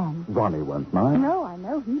suppose it can. Ronnie won't mind. No, I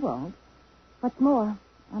know he won't. What's more,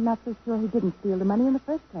 I'm not so sure he didn't steal the money in the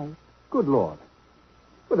first place. Good Lord.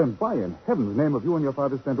 But then why in heaven's name have you and your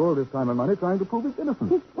father spent all this time and money trying to prove his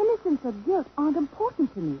innocence? His innocence or guilt aren't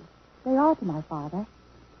important to me. They are to my father,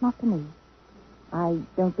 not to me. I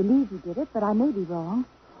don't believe he did it, but I may be wrong.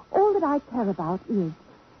 All that I care about is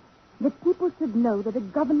that people should know that a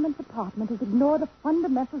government department has ignored a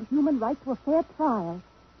fundamental human right to a fair trial,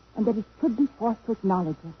 and that it should be forced to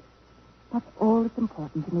acknowledge it. That's all that's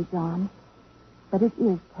important to me, John. But it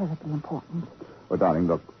is terribly important. Oh, darling,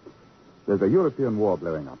 look. There's a European war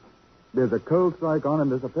blowing up. There's a coal strike on,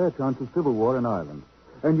 and there's a fair chance of civil war in Ireland.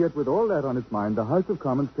 And yet, with all that on its mind, the House of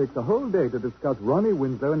Commons takes a whole day to discuss Ronnie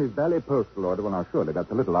Winslow and his ballet postal order. Well, now, surely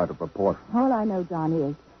that's a little out of proportion. All I know, John,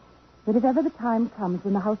 is that if ever the time comes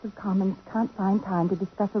when the House of Commons can't find time to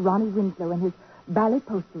discuss a Ronnie Winslow and his ballet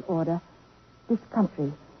postal order, this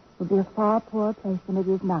country will be a far poorer place than it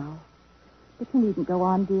is now. But you needn't go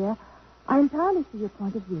on, dear. I entirely see your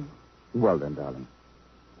point of view. Well, then, darling.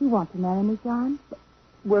 You want to marry me, John?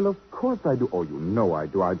 Well, of course I do. Oh, you know I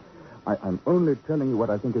do. I'm only telling you what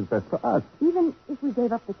I think is best for us. Even if we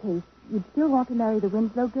gave up the case, you'd still want to marry the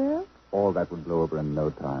Winslow girl? All that would blow over in no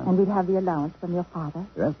time. And we'd have the allowance from your father?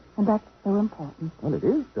 Yes. And that's so important. Well, it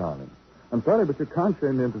is, darling. I'm sorry, but you can't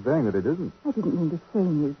shame me into saying that it isn't. I didn't mean to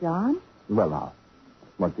shame you, John. Well, now,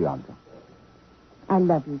 what's the answer? I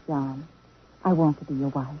love you, John. I want to be your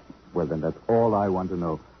wife. Well, then that's all I want to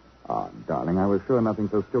know. Ah, darling, I was sure nothing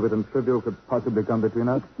so stupid and trivial could possibly come between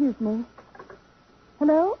us. Excuse me.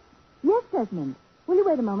 Hello? Yes, Desmond. Will you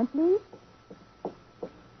wait a moment, please?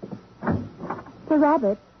 Sir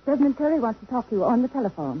Robert, Desmond Curry wants to talk to you on the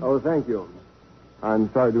telephone. Oh, thank you.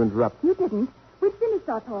 I'm sorry to interrupt. You didn't. We've finished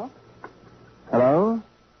our talk. Hello?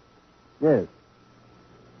 Yes.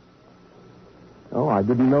 Oh, I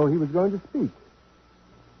didn't know he was going to speak.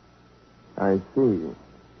 I see.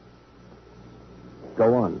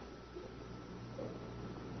 Go on.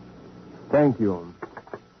 Thank you.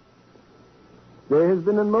 There has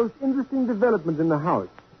been a most interesting development in the House.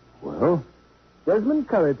 Well? Desmond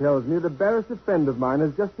Curry tells me that a barrister friend of mine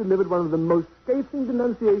has just delivered one of the most scathing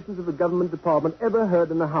denunciations of the government department ever heard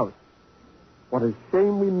in the House. What a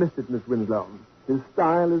shame we missed it, Miss Winslow. His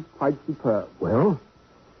style is quite superb. Well?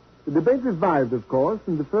 The debate revived, of course,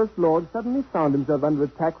 and the First Lord suddenly found himself under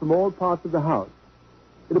attack from all parts of the House.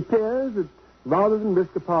 It appears that rather than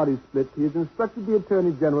risk a party split, he has instructed the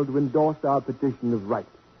Attorney General to endorse our petition of right.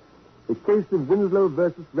 The case of Winslow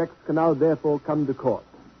versus Rex can now therefore come to court.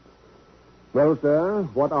 Well, sir,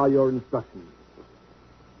 what are your instructions?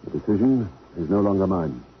 The decision is no longer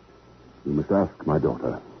mine. You must ask my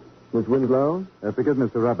daughter. Miss Winslow? Forgive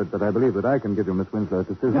Mr. Robert, but I believe that I can give you Miss Winslow's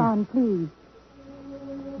decision. John, please.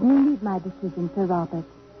 You need my decision, Sir Robert.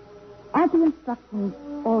 Aren't the instructions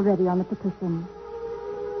already on the petition?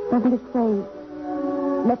 Doesn't it say,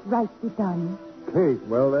 let right be done? Kate,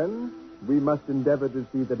 well then, we must endeavor to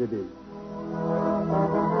see that it is.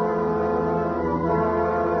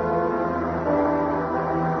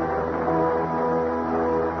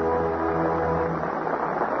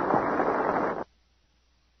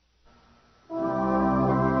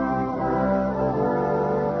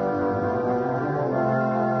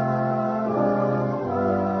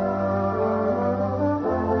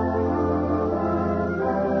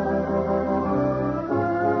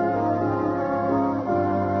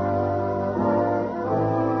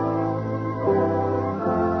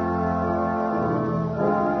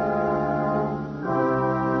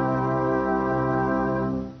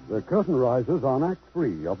 The curtain rises on Act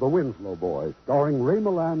 3 of The Winslow Boys, starring Ray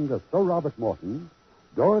Milland as Sir Robert Morton,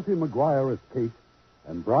 Dorothy Maguire as Kate,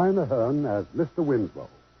 and Brian Ahern as Mr. Winslow.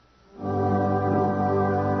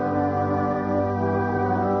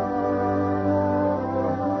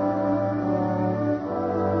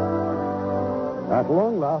 At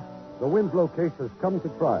long last, the Winslow case has come to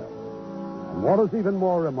trial. And what is even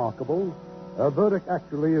more remarkable, a verdict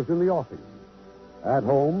actually is in the offing. At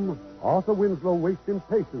home, Arthur Winslow waits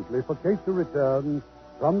impatiently for Kate to return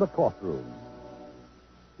from the courtroom.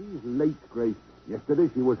 She's late, Grace. Yesterday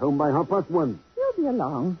she was home by 1:30. You'll be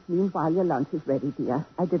along. Meanwhile, your lunch is ready, dear.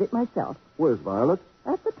 I did it myself. Where's Violet?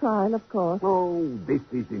 At the trial, of course. Oh, this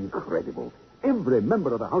is incredible. Every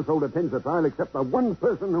member of the household attends the trial except the one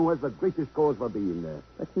person who has the greatest cause for being there.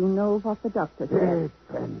 But you know what the doctor said. It's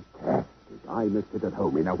fantastic. I must sit at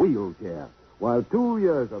home in a wheelchair while 2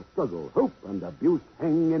 years of struggle, hope, and abuse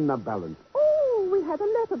hang in the balance. Oh, we had a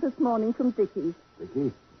letter this morning from Dickie.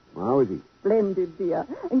 Dickie? How is he? Splendid, dear,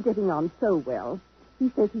 and getting on so well.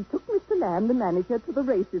 He says he took Mr. Lamb, the manager, to the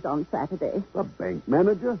races on Saturday. The bank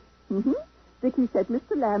manager? Mm-hmm. Dickie said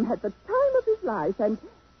Mr. Lamb had the time of his life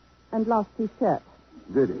and lost his shirt.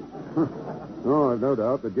 Did he? Oh, I've no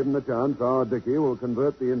doubt that given the chance, our Dickie will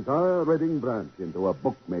convert the entire Reading branch into a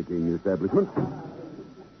bookmaking establishment.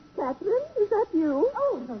 Catherine, is that you?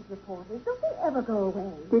 Oh, those reporters, don't they ever go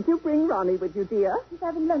away? Did you bring Ronnie with you, dear? He's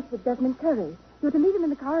having lunch with Desmond Curry. You're to meet him in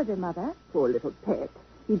the corridor, Mother. Poor little pet.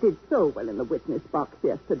 He did so well in the witness box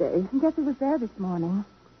yesterday. And guess who was there this morning?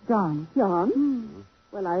 John. John?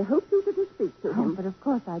 Well, I hope you didn't speak to Oh, him. but of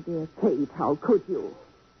course I did. Kate, how could you?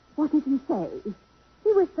 What did he say?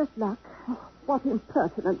 He wished us luck. Oh, what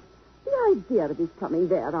impertinence. The idea of his coming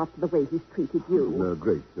there after the way he's treated you.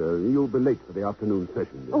 Grace, you'll be late for the afternoon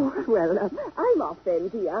session. Dear. Oh, well, I'm off then,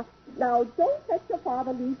 dear. Now, don't let your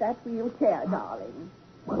father leave that wheelchair, darling.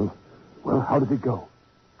 Well, how did it go?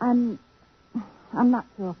 I'm not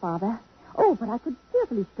sure, Father. Oh, but I could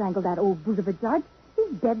fearfully strangle that old brute of a judge.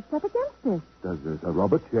 He's dead set against us. Does Sir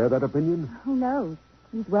Robert share that opinion? Who knows?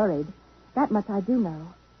 He's worried. That much I do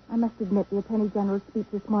know. I must admit the Attorney General's speech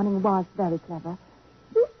this morning was very clever.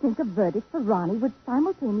 You think a verdict for Ronnie would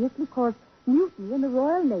simultaneously cause mutiny in the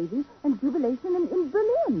Royal Navy and jubilation in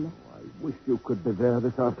Berlin. I wish you could be there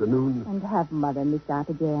this afternoon. And have Mother miss out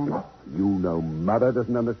again. You know Mother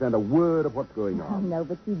doesn't understand a word of what's going I on. know,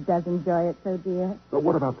 but she does enjoy it so, dear. But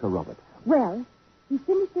what about Sir Robert? Well, he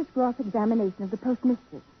finished his cross-examination of the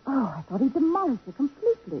postmistress. Oh, I thought he demolished her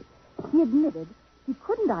completely. He admitted he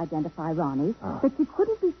couldn't identify Ronnie, that she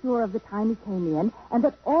couldn't be sure of the time he came in, and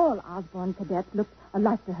that all Osborne cadets looked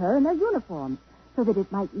alike to her in their uniforms, so that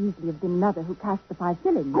it might easily have been another who cashed the 5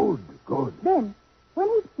 shillings. Good. Then, when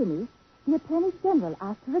he'd finished, the Attorney General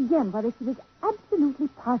asked her again whether she was absolutely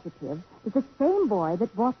positive that the same boy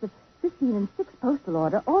that bought the 15 and 6 postal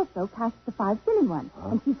order also cashed the 5 shilling one.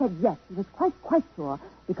 And she said yes, she was quite sure,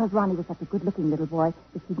 because Ronnie was such a good-looking little boy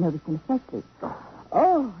that she'd noticed him especially.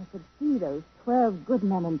 Oh, I could see those 12 good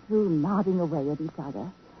men and true nodding away at each other.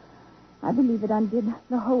 I believe it undid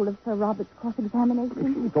the whole of Sir Robert's cross-examination.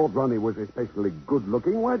 If she thought Ronnie was especially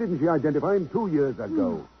good-looking, why didn't she identify him 2 years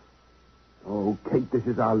ago? Oh, Kate, this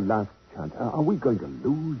is our last chance. Are we going to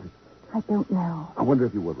lose? I don't know. I wonder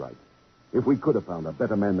if you were right. If we could have found a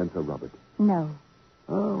better man than Sir Robert. No.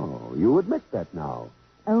 Oh, you admit that now.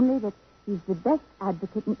 Only that he's the best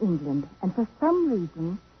advocate in England, and for some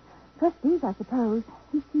reason, trustees, I suppose,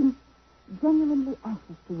 he seems genuinely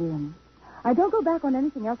anxious to win. I don't go back on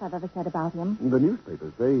anything else I've ever said about him. The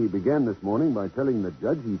newspapers say he began this morning by telling the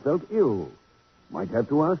judge he felt ill. Might have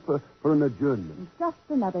to ask for an adjournment. Just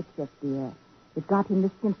another trick, dear. It got him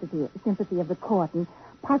the sympathy of the court and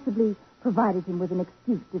possibly provided him with an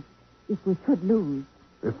excuse if we should lose.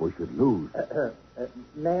 If we should lose?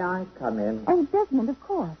 May I come in? Oh, Desmond, of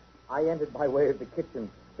course. I entered by way of the kitchen.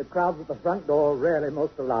 The crowds at the front door are really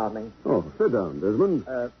most alarming. Oh, sit down,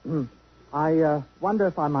 Desmond. I wonder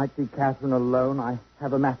if I might see Catherine alone. I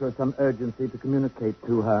have a matter of some urgency to communicate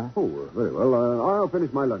to her. Oh, very well. I'll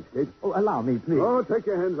finish my lunch, Kate. Oh, allow me, please. Oh, take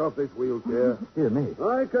your hands off this wheelchair. Dear me.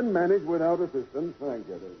 I can manage without assistance. Thank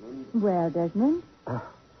you, Desmond. Well, Desmond?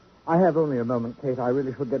 I have only a moment, Kate. I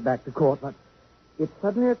really should get back to court, but it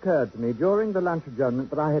suddenly occurred to me during the lunch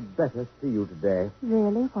adjournment that I had better see you today.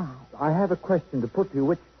 Really? Why? I have a question to put to you,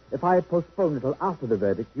 which, if I had postponed it till after the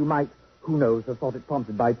verdict, you might, who knows, have thought it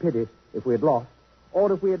prompted by pity if we had lost.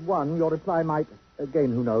 Or if we had won, your reply might,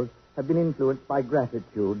 again, who knows, have been influenced by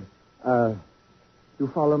gratitude. You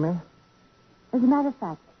follow me? As a matter of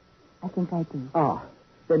fact, I think I do. Ah,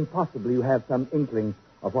 then possibly you have some inkling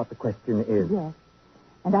of what the question is. Yes.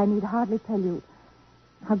 And I need hardly tell you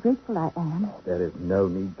how grateful I am. There is no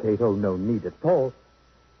need, Kate. Oh, no need at all.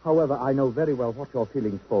 However, I know very well what your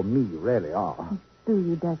feelings for me really are. Do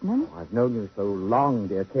you, Desmond? I've known you so long,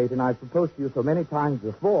 dear Kate, and I've proposed to you so many times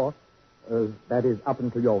before. That is, up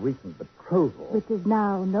until your recent betrothal. Which is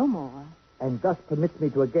now no more. And thus permits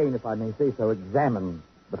me to again, if I may say so, examine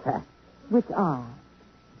the facts. Which are?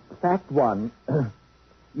 Fact 1,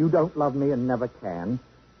 you don't love me and never can.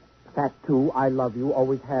 Fact 2, I love you,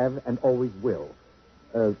 always have, and always will.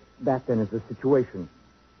 That, then, is the situation.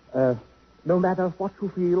 No matter what you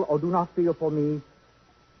feel or do not feel for me,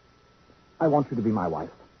 I want you to be my wife.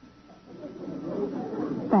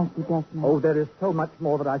 Thank you, Desmond. Oh, there is so much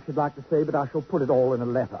more that I should like to say, but I shall put it all in a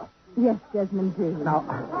letter. Yes, Desmond, do. Now,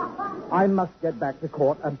 I must get back to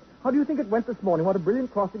court. How do you think it went this morning? What a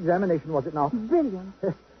brilliant cross-examination, was it not? Brilliant.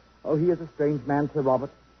 Oh, he is a strange man, Sir Robert.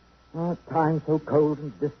 Oh, at times so cold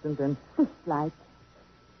and distant and... Fish-like.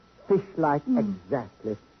 Fish-like,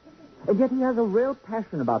 exactly. And yet he has a real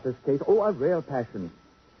passion about this case. Oh, a real passion.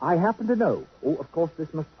 I happen to know. Oh, of course,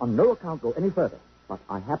 this must on no account go any further. But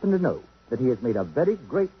I happen to know that he has made a very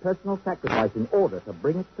great personal sacrifice in order to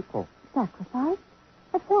bring it to court. Sacrifice?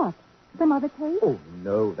 Of what? Some other case? Oh,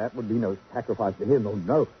 no, that would be no sacrifice to him. Oh,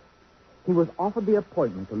 no. He was offered the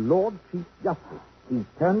appointment to Lord Chief Justice. He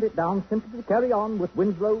turned it down simply to carry on with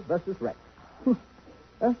Winslow versus Rex.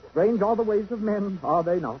 Strange are the ways of men, are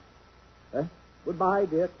they not? Goodbye,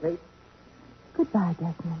 dear Kate. Goodbye,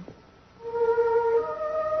 Desmond.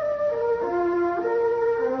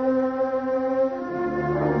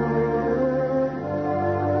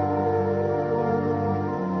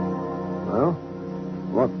 Well,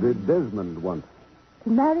 what did Desmond want? To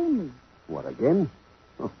marry me. What, again?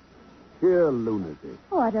 Oh, sheer lunacy.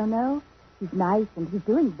 Oh, I don't know. He's nice and he's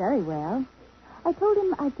doing very well. I told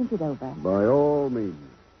him I'd think it over. By all means.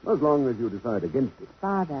 As long as you decide against it.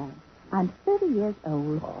 Father, I'm 30 years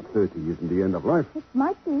old. Oh, 30 isn't the end of life. It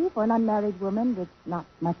might be for an unmarried woman with not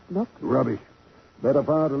much look. Rubbish. Better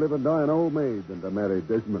far to live and die an old maid than to marry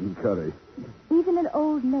Desmond Curry. Even an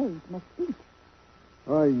old maid must eat.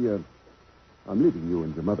 I'm leaving you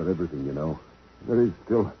and your mother everything, you know. There is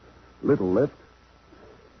still little left.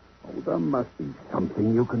 Oh, there must be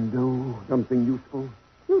something you can do, something useful.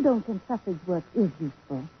 You don't think suffrage work is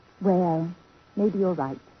useful. Well, maybe you're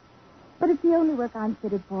right. But it's the only work I'm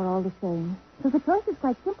fitted for all the same. So the choice is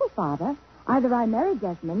quite simple, Father. Either I marry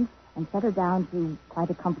Desmond and settle down to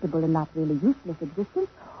quite a comfortable and not really useless existence,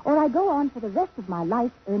 or I go on for the rest of my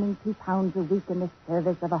life earning £2 a week in the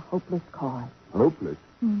service of a hopeless cause. Hopeless?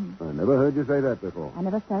 I never heard you say that before. I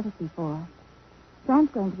never felt it before.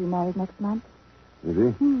 John's going to be married next month. Is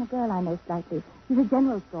he? A girl I know slightly. She's a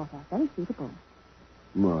general's daughter. Very suitable.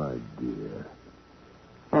 My dear.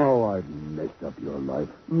 Oh, I've messed up your life.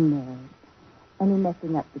 No. Any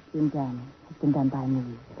messing up that's been done has been done by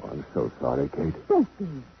me. Oh, I'm so sorry, Kate. Don't be.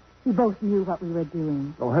 We both knew what we were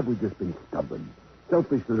doing. Oh, have we just been stubborn?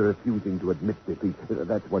 Selfishly refusing to admit defeat.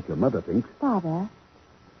 That's what your mother thinks. Father,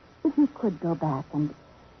 if you could go back and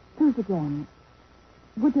choose again,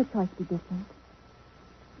 would your choice be different?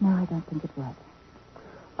 No, I don't think it would.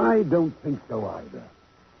 I don't think so either.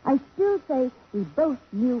 I still say we both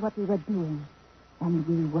knew what we were doing, and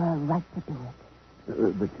we were right to do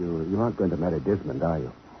it. But you aren't going to marry Desmond, are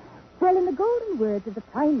you? Well, in the golden words of the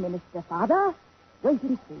Prime Minister, Father, wait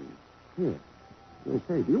and see. Here.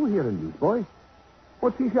 Say, do you hear a newsboy?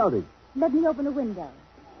 What's he shouting? Let me open a window.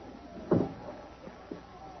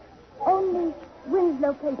 Only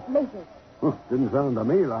Winslow case latest. Oh, didn't sound to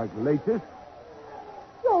me like latest.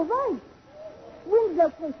 You're right. Winslow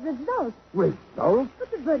case results. Results? But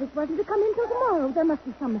the verdict wasn't to come in till tomorrow. There must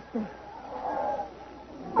be some mistake.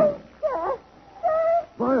 Oh, sir. Sir.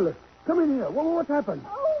 Violet, come in here. What's happened?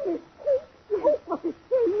 Oh, Miss Kate. Oh, what a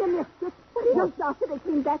shame you missed it. But it was after they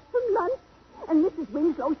came back from lunch. And Mrs.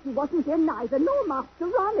 Winslow, she wasn't there neither, nor Master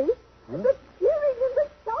Ronnie. Huh? The cheering and the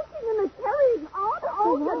shouting and the carrying on.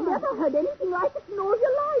 Oh, you never heard anything like it in all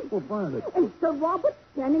your life. Oh, Violet. And Sir Robert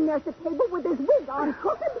standing there at the table with his wig on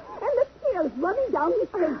crooked and the tears running down his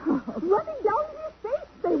face. Running down his face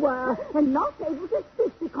they were. And not able to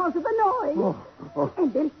speak because of the noise.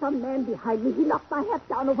 And then some man behind me, he knocked my hat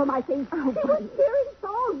down over my face. He was cheering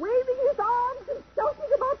so, waving his arms and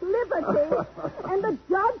shouting about liberty. And the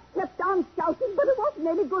judge kept on shouting, but it wasn't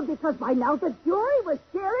any good because by now the jury was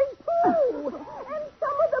cheering too. And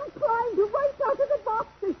some of them climbed right out of the box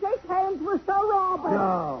to shake hands with Sir Robert.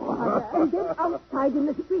 No. And then outside in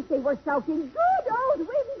the street they were shouting, "Good old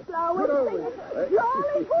Winslow," and singing,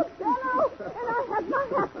 "Jolly good fellow." And I had my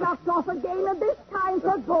hat knocked off again, and this time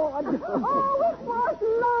for good. Oh, it was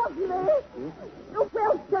lovely.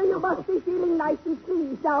 Well, sir, you must be feeling nice and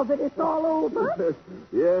pleased now that it's all over.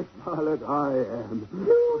 Yes, Violet, I am.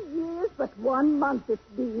 2 years, but 1 month it's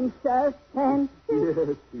been, sir. Fancy.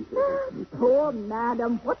 Yes. Poor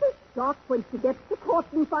madam. What a shock when she gets to court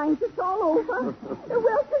and finds it's all over.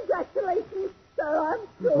 Well, congratulations, sir, I'm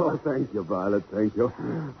sure. Oh, thank you, Violet, thank you.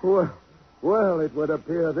 Well, it would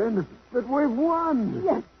appear then that we've won.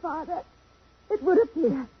 Yes, Father. It would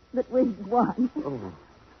appear that we've won.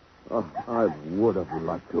 Oh, I would have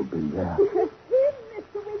liked to have been there. It's him,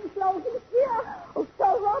 Mr. Winslow. He's here. Oh,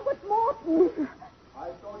 Sir Robert Morton. I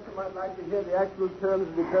thought you might like to hear the actual terms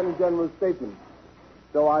of the Attorney General's statement.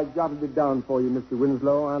 So I jotted it down for you, Mr.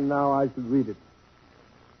 Winslow, and now I should read it.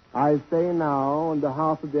 I say now, on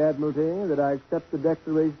behalf of the Admiralty, that I accept the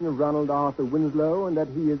declaration of Ronald Arthur Winslow and that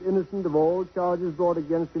he is innocent of all charges brought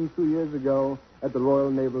against him 2 years ago at the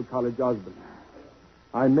Royal Naval College, Osborne.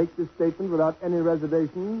 I make this statement without any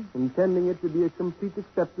reservation, intending it to be a complete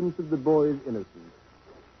acceptance of the boy's innocence.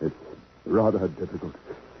 It's rather difficult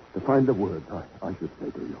to find the words I should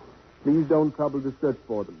say to you. Please don't trouble to search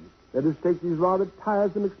for them. Let us take these rather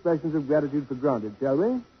tiresome expressions of gratitude for granted, shall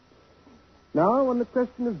we? Now, on the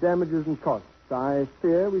question of damages and costs, I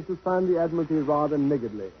fear we shall find the Admiralty rather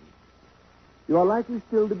niggardly. You are likely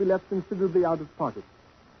still to be left considerably out of pocket.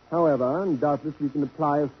 However, and doubtless we can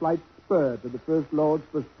apply a slight spur to the First Lord's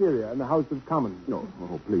posterior in the House of Commons. No,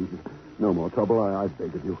 please, no more trouble, I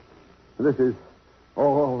beg of you. This is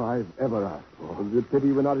all I've ever asked for. It's a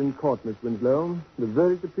pity we're not in court, Miss Winslow. The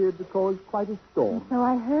verdict appeared to cause quite a storm. So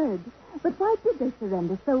I heard. But why did they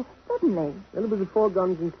surrender so suddenly? Well, it was a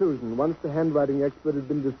foregone conclusion once the handwriting expert had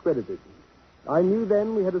been discredited. I knew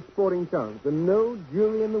then we had a sporting chance, and no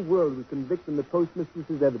jury in the world would convict on the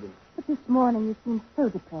postmistress's evidence. But this morning you seemed so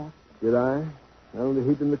depressed. Did I? Well, the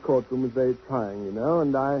heat in the courtroom was very trying, you know,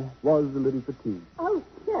 and I was a little fatigued. Oh,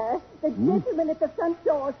 sir, the gentleman at the front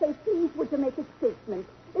door says please would you make a statement.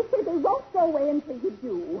 They say they won't go away until you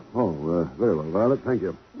do. Oh, very well, Violet, thank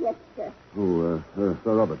you. Yes, sir. Oh, Sir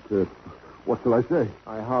Robert, what shall I say?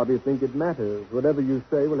 I hardly think it matters. Whatever you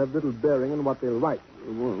say will have little bearing on what they'll write.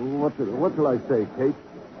 What shall I say, Kate?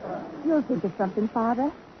 You'll think of something,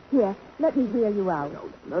 Father. Here, let me wheel you out.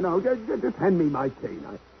 No, just hand me my cane.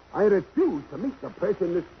 I refuse to meet the press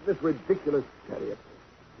in this ridiculous chariot.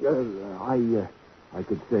 I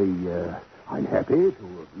could say I'm happy to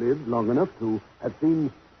have lived long enough to have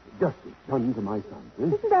seen justice done to my son.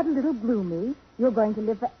 Isn't that a little gloomy? You're going to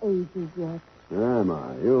live for ages yet. Am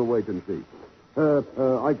I? You'll wait and see.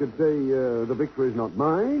 I could say the victory is not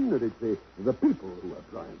mine, that it's the people who have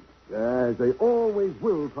triumphed, as they always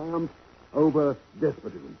will triumph over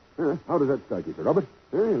despotism. How does that strike you, Sir Robert?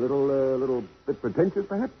 A little bit pretentious,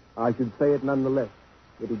 perhaps? I should say it nonetheless.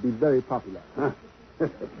 It'll be very popular.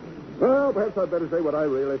 Well, perhaps I'd better say what I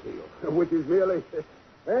really feel, which is merely,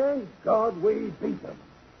 thank God we beat them.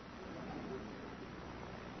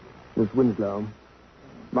 Miss Winslow,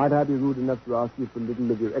 might I be rude enough to ask you for a little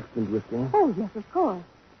of your excellent whiskey? Oh, yes, of course.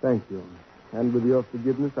 Thank you. And with your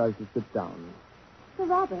forgiveness, I shall sit down. Sir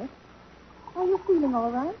Robert, are you feeling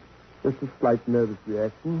all right? Just a slight nervous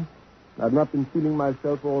reaction. I've not been feeling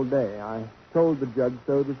myself all day. I told the judge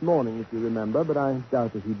so this morning, if you remember, but I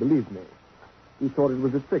doubt if he believed me. He thought it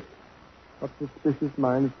was a trick. What suspicious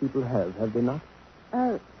minds people have they not?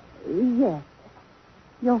 Yes.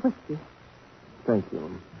 Your whiskey. Thank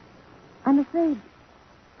you. I'm afraid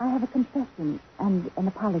I have a confession and an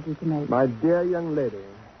apology to make. My dear young lady,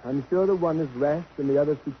 I'm sure the one is rash and the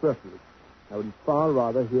other superfluous. I would far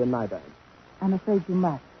rather hear neither. I'm afraid you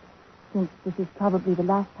must, since this is probably the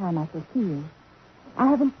last time I shall see you. I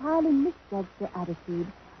have entirely misjudged your attitude.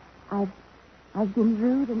 I've been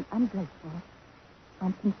rude and ungrateful.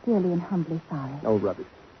 I'm sincerely and humbly sorry. Oh, rubbish.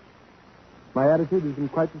 My attitude has been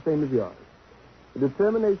quite the same as yours. A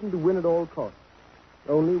determination to win at all costs.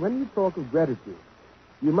 Only when you talk of gratitude,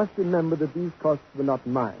 you must remember that these costs were not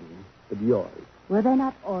mine, but yours. Were they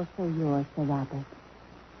not also yours, Sir Robert?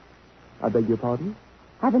 I beg your pardon?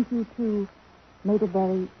 Haven't you, too, made a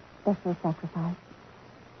very special sacrifice?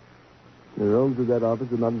 The rogues of that office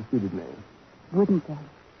have not disputed me. Wouldn't they?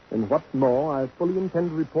 And what's more, I fully intend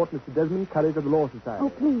to report Mr. Desmond Curry to the Law Society. Oh,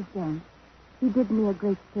 please don't. You did me a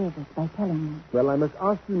great service by telling me. Well, I must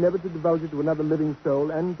ask you never to divulge it to another living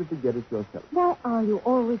soul and to forget it yourself. Why are you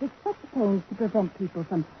always at such pains to prevent people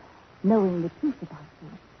from knowing the truth about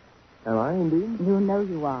you? Am I, indeed? You know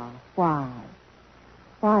you are. Why?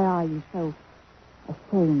 Why are you so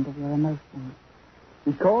ashamed of your emotions?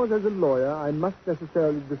 Because, as a lawyer, I must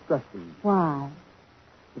necessarily distrust them. Why?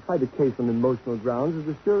 To fight a case on emotional grounds is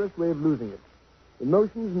the surest way of losing it.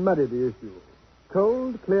 Emotions muddy the issue.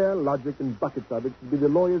 Cold, clear logic and buckets of it should be the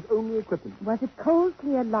lawyer's only equipment. Was it cold,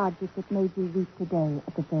 clear logic that made you weep today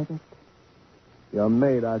at the verdict? Your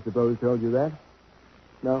maid, I suppose, told you that?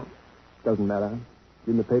 No, doesn't matter. It's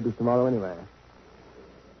in the papers tomorrow anyway.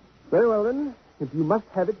 Very well, then. If you must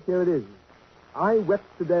have it, here it is. I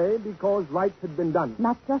wept today because right had been done.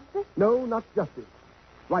 Not justice? No, not justice.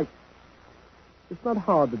 Right. It's not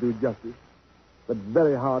hard to do justice, but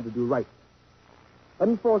very hard to do right.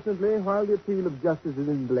 Unfortunately, while the appeal of justice is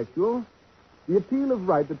intellectual, the appeal of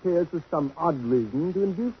right appears for some odd reason to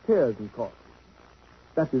induce tears in court.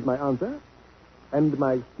 That is my answer and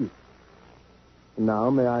my excuse. And now,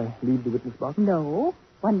 may I leave the witness box? No.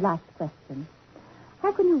 One last question.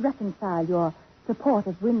 How can you reconcile your support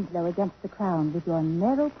of Winslow against the Crown with your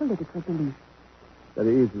narrow political beliefs?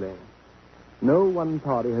 Very easily. No one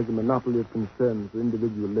party has a monopoly of concern for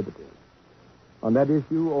individual liberty. On that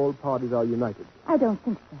issue, all parties are united. I don't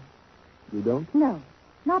think so. You don't? No,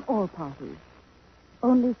 not all parties.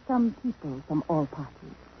 Only some people from all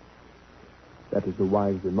parties. That is a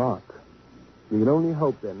wise remark. We can only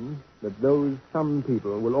hope, then, that those some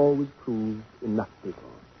people will always prove enough people.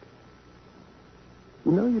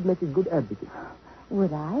 You know, you'd make a good advocate.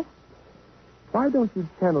 Would I? Why don't you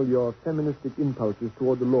channel your feministic impulses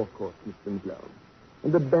toward the law courts, Miss Winslow,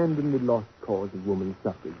 and abandon the lost cause of woman's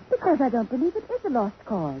suffrage? Because I don't believe it is a lost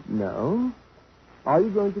cause. No? Are you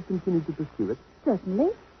going to continue to pursue it?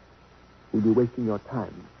 Certainly. You'll be wasting your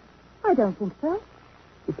time. I don't think so.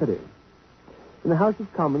 It's a pity. In the House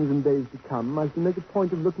of Commons in days to come, I shall make a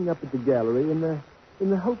point of looking up at the gallery in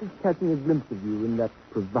the hope of catching a glimpse of you in that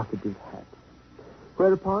provocative hat.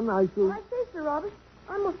 Whereupon I shall... I say, Sir Robert,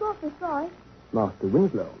 I'm most awfully sorry. Master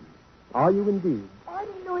Winslow, are you indeed? I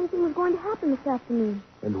didn't know anything was going to happen this afternoon.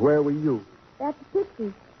 And where were you? At the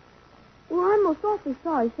pictures. Well, I'm most awfully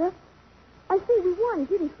sorry, sir. I see we won,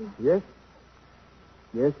 didn't we? Yes.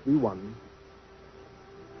 Yes, we won.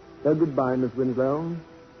 So goodbye, Miss Winslow.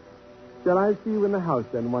 Shall I see you in the house,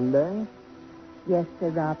 then, one day? Yes, Sir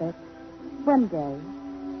Robert. One day.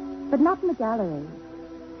 But not in the gallery.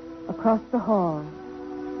 Across the hall.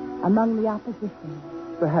 Among the opposition.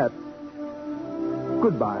 Perhaps.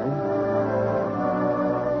 Goodbye.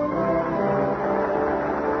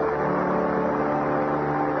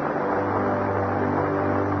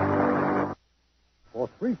 For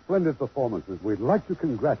 3 splendid performances, we'd like to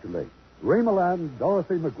congratulate Ray Milland,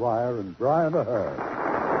 Dorothy McGuire, and Brian Ahern.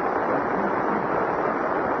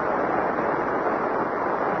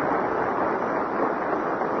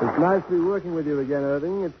 It's nice to be working with you again,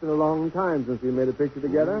 Irving. It's been a long time since we made a picture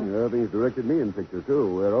together. Irving's directed me in pictures,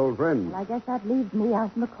 too. We're old friends. Well, I guess that leaves me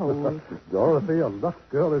out in the cold. Dorothy, a Lux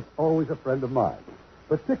girl, is always a friend of mine,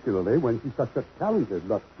 particularly when she's such a talented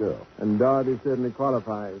Lux girl. And Dorothy certainly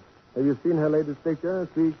qualifies. Have you seen her latest picture,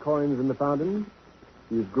 3 Coins in the Fountain?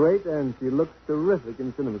 She's great, and she looks terrific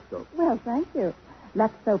in CinemaScope. Well, thank you.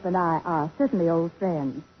 Lux Soap and I are certainly old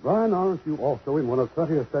friends. Brian, aren't you also in one of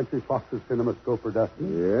 20th Century Fox's CinemaScope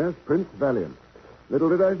productions? Yes, Prince Valiant. Little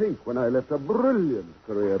did I think when I left a brilliant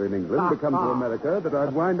career in England to come to America that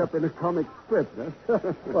I'd wind up in a comic strip.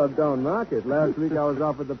 Well, don't knock it. Last week I was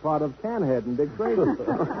offered the part of Canhead in Dick Tracy.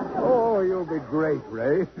 Oh, you'll be great,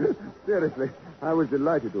 Ray. Seriously, I was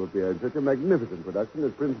delighted to appear in such a magnificent production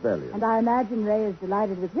as Prince Valiant. And I imagine Ray is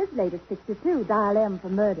delighted with his latest picture, too, Dial M for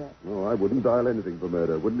Murder. Oh, I wouldn't dial anything for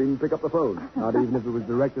murder. Wouldn't even pick up the phone. Not even if it was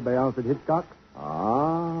directed by Alfred Hitchcock?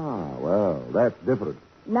 Ah, well, that's different.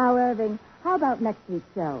 Now, Irving, how about next week's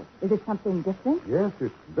show? Is it something different? Yes,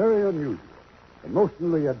 it's very unusual.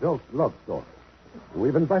 Emotionally adult love story.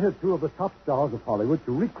 We've invited 2 of the top stars of Hollywood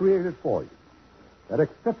to recreate it for you. That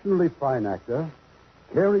exceptionally fine actor,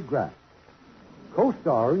 Cary Grant,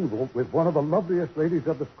 co-starring with one of the loveliest ladies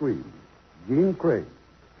of the screen, Jean Craig.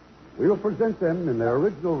 We'll present them in their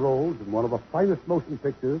original roles in one of the finest motion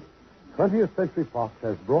pictures 20th Century Fox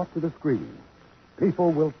has brought to the screen.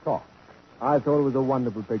 People Will Talk. I thought it was a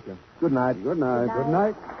wonderful picture. Good night. Good night. Good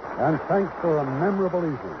night, and thanks for a memorable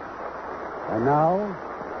evening. And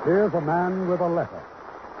now, here's a man with a letter.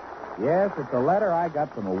 Yes, it's a letter I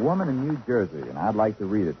got from a woman in New Jersey, and I'd like to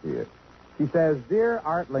read it to you. She says, Dear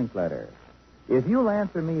Art Linkletter, if you'll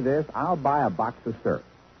answer me this, I'll buy a box of surf.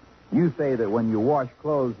 You say that when you wash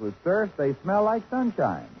clothes with surf, they smell like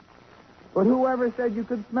sunshine. But whoever said you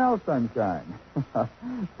could smell sunshine?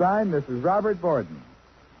 Signed, Mrs. Robert Borden.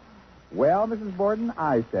 Well, Mrs. Borden,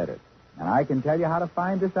 I said it. And I can tell you how to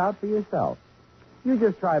find this out for yourself. You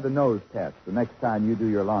just try the nose test the next time you do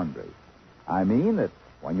your laundry. I mean that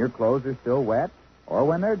when your clothes are still wet, or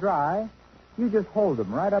when they're dry, you just hold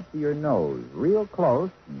them right up to your nose, real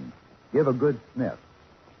close, and give a good sniff.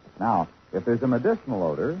 Now, if there's a medicinal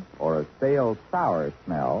odor, or a stale, sour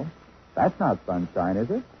smell, that's not sunshine,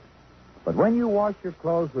 is it? But when you wash your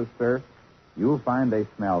clothes with surf, you'll find they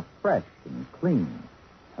smell fresh and clean.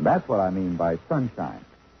 And that's what I mean by sunshine.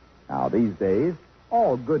 Now, these days,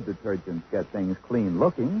 all good detergents get things clean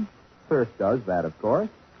looking. Surf does that, of course.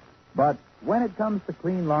 But when it comes to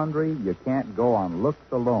clean laundry, you can't go on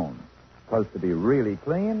looks alone. Because to be really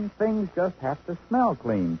clean, things just have to smell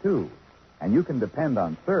clean, too. And you can depend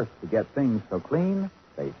on Surf to get things so clean,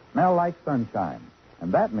 they smell like sunshine.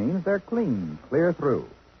 And that means they're clean, clear through.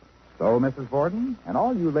 So, Mrs. Borden, and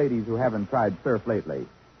all you ladies who haven't tried Surf lately,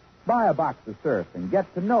 buy a box of Surf and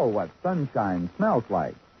get to know what sunshine smells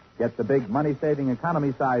like. Get the big money-saving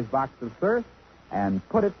economy-size box of Surf and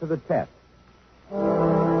put it to the test.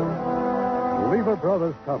 Lever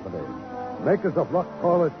Brothers Company, makers of Lux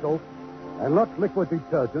Toilet Soap and Lux Liquid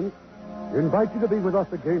Detergent, invite you to be with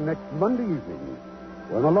us again next Monday evening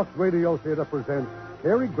when the Lux Radio Theater presents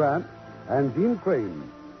Cary Grant and Gene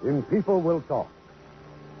Crane in People Will Talk.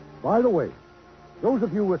 By the way, those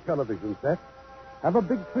of you with television sets have a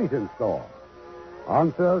big treat in store.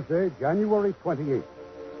 On Thursday, January 28th,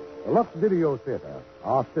 the Lux Video Theater,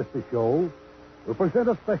 our sister show, will present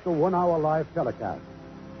a special one-hour live telecast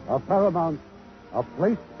of Paramount's A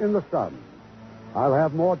Place in the Sun. I'll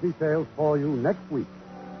have more details for you next week.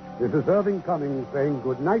 This is Irving Cummings saying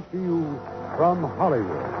good night to you from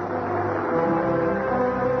Hollywood.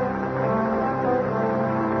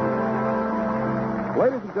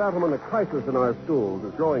 Ladies and gentlemen, the crisis in our schools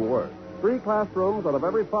is growing worse. 3 classrooms out of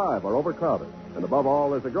every 5 are overcrowded. And above all,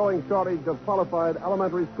 there's a growing shortage of qualified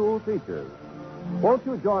elementary school teachers. Won't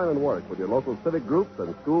you join and work with your local civic groups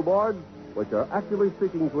and school boards, which are actively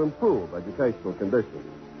seeking to improve educational conditions?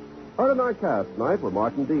 Heard in our cast tonight were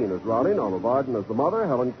Martin Dean as Ronnie, Norma Varden as the mother,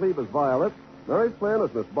 Helen Cleve as Violet, Mary Flynn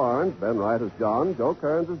as Miss Barnes, Ben Wright as John, Joe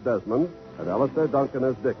Kearns as Desmond, and Alistair Duncan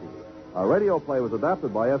as Dickie. Our radio play was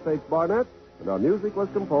adapted by S.H. Barnett, and our music was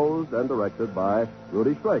composed and directed by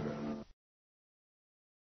Rudy Schrager.